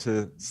come in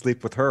to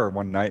sleep with her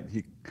one night.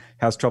 He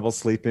has trouble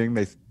sleeping.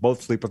 They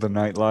both sleep with a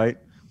nightlight.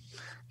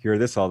 Hear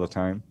this all the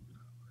time.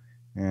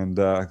 And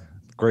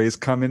Greys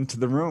come into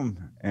the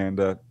room,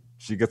 and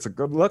she gets a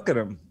good look at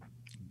him.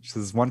 She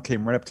says one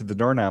came right up to the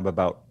doorknob,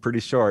 about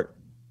pretty short,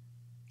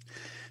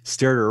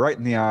 stared her right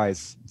in the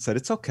eyes, and said,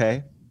 "It's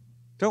okay.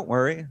 Don't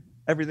worry.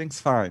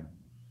 Everything's fine.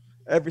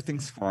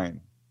 Everything's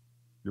fine.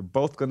 You're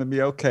both going to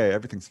be okay.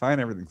 Everything's fine.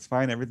 Everything's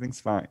fine. Everything's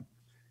fine.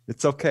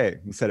 It's okay."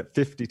 He said it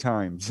 50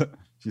 times.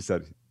 She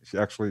said she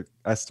actually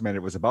estimated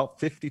it was about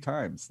 50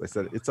 times. They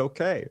said, "It's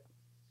okay."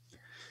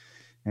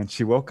 And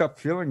she woke up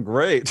feeling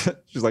great.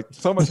 She's like,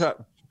 so much.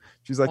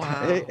 She's like,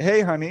 wow.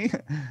 Hey, honey,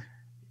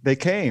 they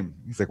came.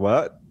 He's like,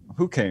 what?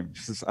 Who came?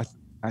 She says,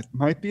 I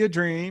might be a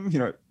dream.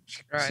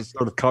 She just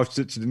sort of couched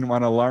it. She didn't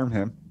want to alarm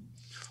him.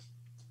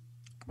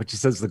 But she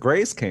says, the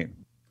Greys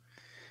came.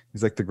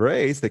 He's like, the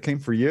Greys, they came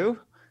for you?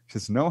 She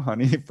says, no,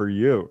 honey, for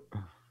you.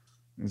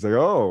 He's like,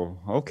 oh,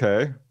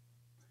 okay.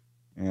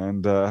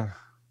 And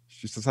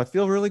she says, I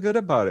feel really good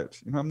about it.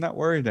 I'm not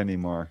worried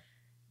anymore.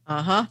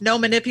 No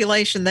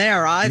manipulation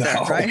there either,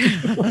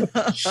 right?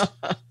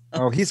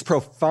 Oh, he's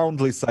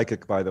profoundly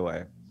psychic, by the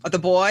way. The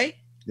boy?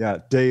 Yeah,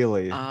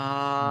 daily.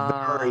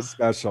 Very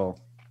special.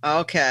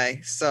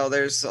 Okay, so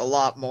there's a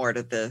lot more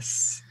to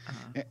this.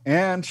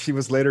 And she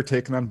was later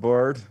taken on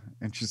board,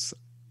 and she's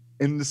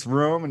in this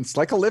room, and it's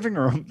like a living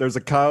room. There's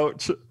a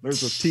couch,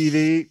 there's a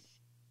TV.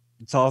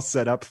 It's all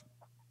set up.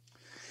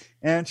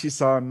 And she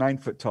saw a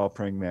 9-foot tall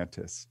praying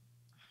mantis.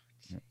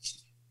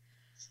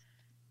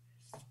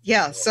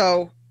 Yeah,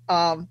 so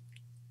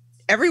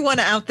everyone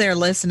out there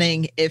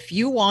listening, if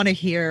you want to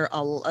hear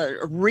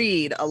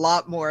read a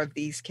lot more of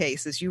these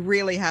cases, you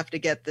really have to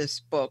get this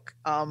book.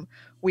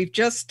 We've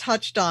just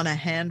touched on a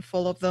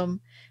handful of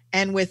them,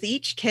 and with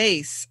each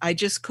case, I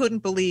just couldn't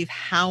believe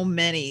how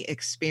many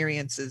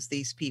experiences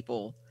these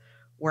people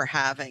were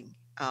having.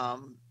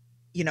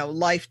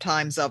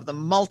 Lifetimes of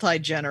them,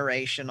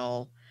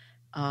 multi-generational,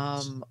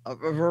 a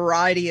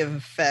variety of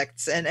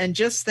effects, and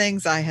just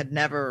things I had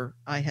never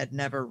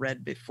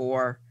read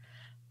before.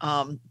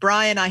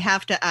 Brian, I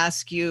have to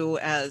ask you,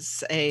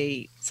 as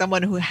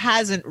someone who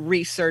hasn't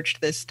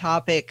researched this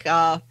topic,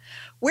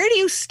 where do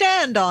you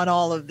stand on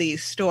all of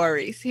these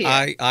stories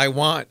here?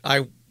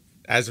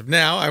 As of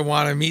now, I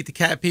want to meet the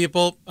cat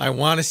people. I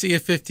want to see a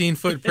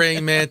 15-foot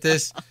praying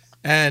mantis,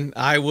 and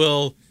I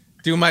will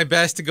do my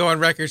best to go on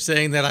record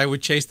saying that I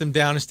would chase them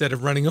down instead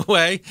of running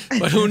away.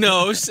 But who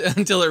knows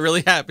until it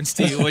really happens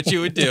to you what you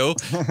would do.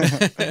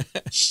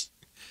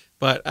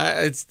 But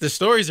it's the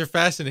stories are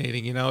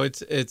fascinating. You know,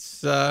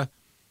 it's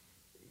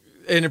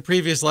in a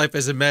previous life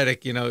as a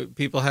medic, you know,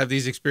 people have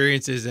these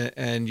experiences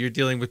and you're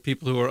dealing with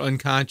people who are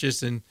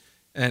unconscious and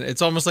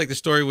it's almost like the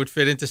story would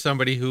fit into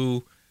somebody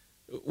who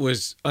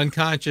was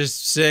unconscious,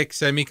 sick,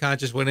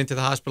 semi-conscious, went into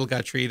the hospital,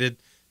 got treated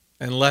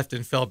and left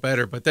and felt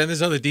better. But then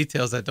there's other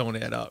details that don't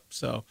add up.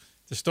 So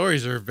the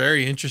stories are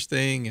very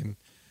interesting and,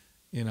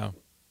 you know,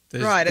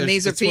 right. And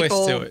these are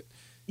people, to it.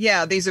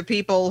 Yeah, these are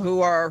people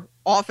who are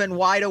often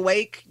wide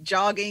awake,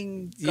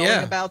 jogging,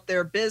 going about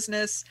their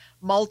business,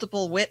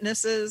 multiple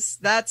witnesses.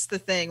 That's the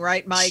thing,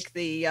 right, Mike?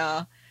 You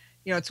know,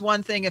 it's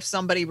one thing if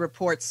somebody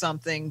reports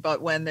something,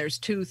 but when there's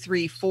 2,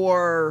 3,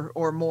 4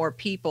 or more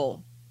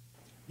people.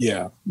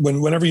 Yeah.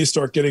 Whenever you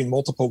start getting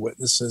multiple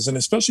witnesses, and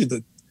especially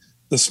the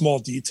small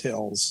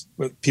details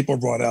that people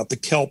brought out, the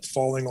kelp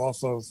falling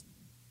off of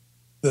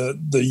the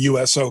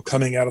USO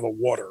coming out of the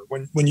water.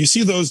 When you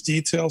see those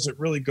details, it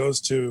really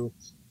goes to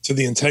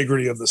the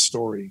integrity of the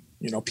story.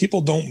 You know, people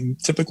don't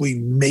typically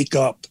make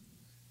up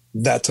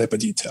that type of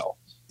detail.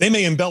 They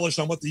may embellish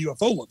on what the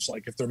UFO looks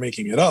like if they're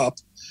making it up,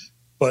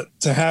 but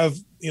to have,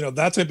 you know,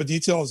 that type of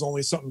detail is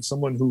only something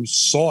someone who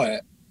saw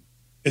it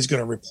is going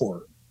to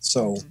report.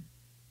 So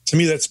to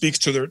me, that speaks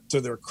to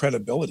their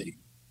credibility.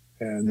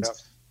 And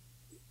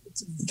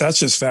that's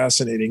just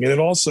fascinating. And it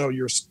also,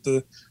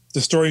 the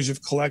stories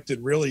you've collected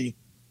really,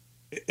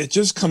 it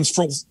just comes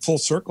full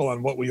circle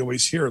on what we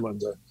always hear,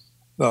 Linda.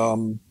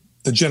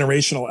 The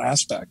generational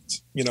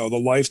aspect, you know, the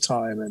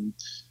lifetime. And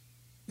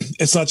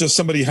it's not just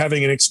somebody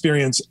having an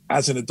experience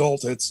as an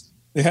adult. It's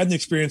they had an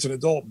experience as an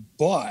adult,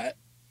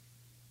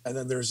 and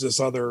then there's this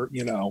other,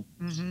 you know,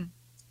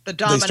 the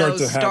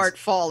dominoes start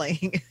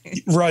falling.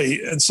 Right.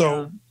 And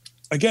so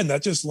again,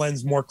 that just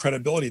lends more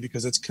credibility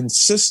because it's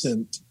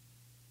consistent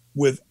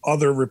with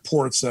other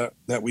reports that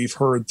we've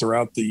heard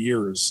throughout the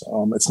years.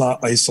 It's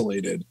not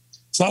isolated.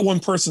 It's not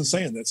one person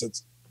saying this.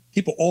 It's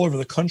people all over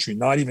the country,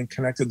 not even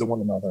connected to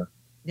one another.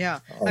 Yeah.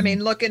 I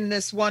mean, look in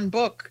this one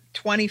book,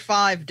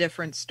 25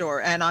 different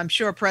stories. And I'm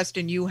sure,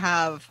 Preston, you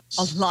have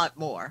a lot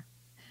more.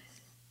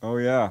 Oh,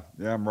 yeah.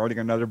 Yeah, I'm writing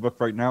another book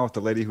right now with the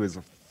lady who is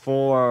a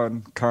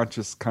full-on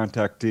conscious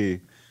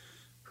contactee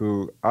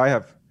who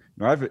I've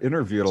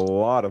interviewed a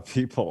lot of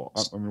people.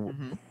 I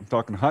mean, I'm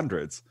talking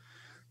hundreds.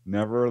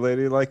 Never a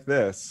lady like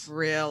this.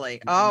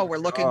 Really? Oh, we're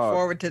looking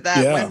forward to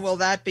that. Yeah. When will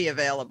that be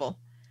available?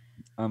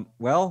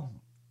 Well,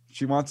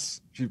 she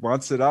wants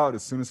it out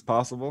as soon as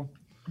possible.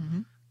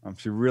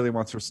 She really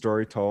wants her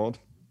story told.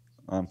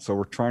 So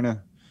we're trying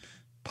to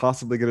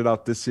possibly get it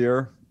out this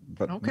year.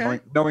 But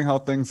knowing how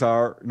things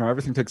are, you know,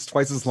 everything takes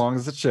twice as long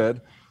as it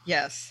should.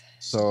 Yes.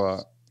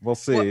 So we'll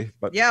see.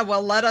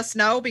 Well, let us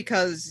know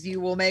because you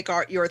will make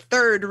your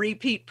third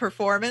repeat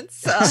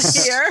performance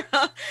here.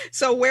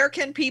 So where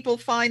can people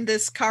find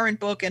this current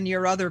book and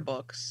your other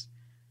books?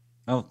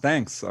 Oh,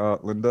 thanks,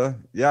 Linda.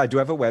 Yeah, I do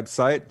have a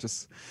website.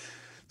 Just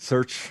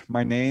search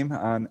my name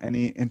on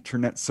any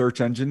internet search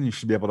engine. You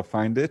should be able to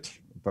find it.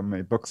 But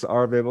my books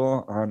are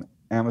available on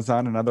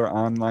Amazon and other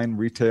online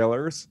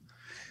retailers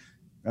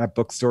at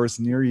bookstores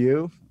near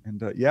you.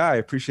 And I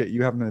appreciate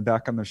you having me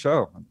back on the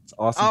show. It's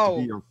awesome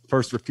to be your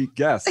first repeat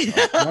guest.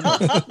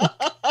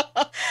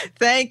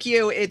 Thank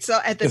you. It's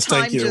at the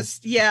time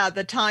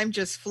the time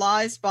just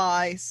flies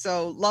by.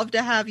 So love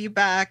to have you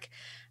back.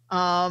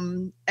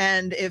 And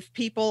if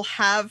people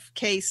have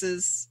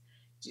cases,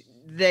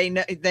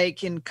 they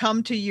can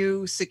come to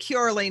you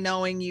securely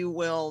knowing you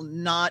will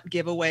not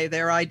give away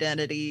their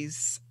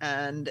identities.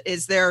 And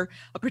is there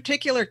a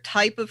particular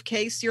type of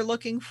case you're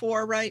looking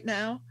for right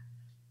now?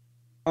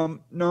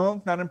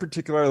 No, not in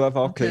particular. I love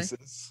all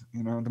cases.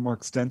 You know, the more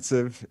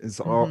extensive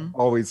is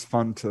always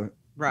fun to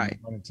run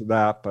into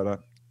that. But,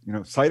 you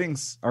know,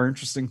 sightings are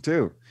interesting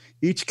too.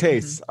 Each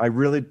case, I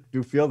really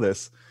do feel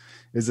this,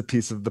 is a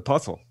piece of the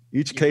puzzle.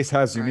 Each case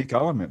has unique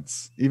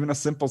elements. Even a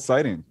simple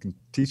sighting can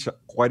teach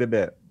quite a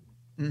bit.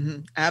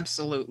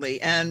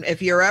 Absolutely. And if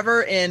you're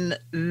ever in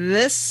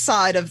this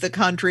side of the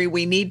country,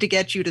 we need to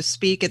get you to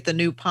speak at the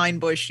new Pine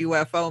Bush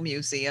UFO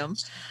Museum.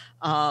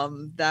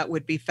 That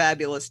would be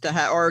fabulous to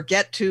have, or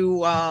get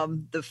to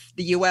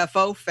the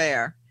UFO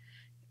fair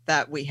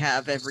that we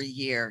have every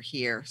year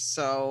here.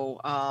 So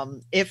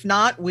if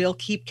not, we'll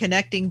keep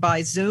connecting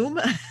by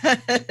Zoom.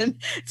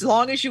 As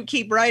long as you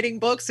keep writing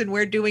books and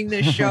we're doing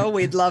this show,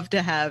 we'd love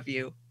to have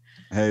you.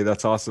 Hey,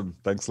 that's awesome.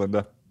 Thanks,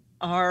 Linda.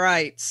 All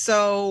right.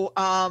 So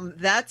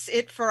that's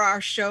it for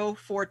our show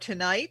for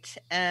tonight.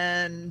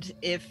 And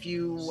if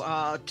you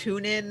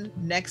tune in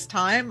next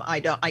time,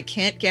 I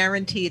can't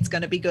guarantee it's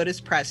going to be good as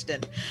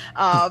Preston,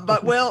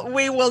 but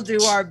we will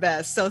do our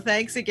best. So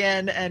thanks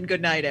again and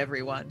good night,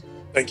 everyone.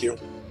 Thank you.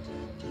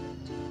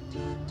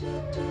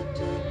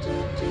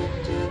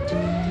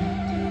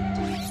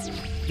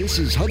 This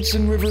is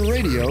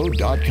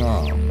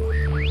HudsonRiverRadio.com.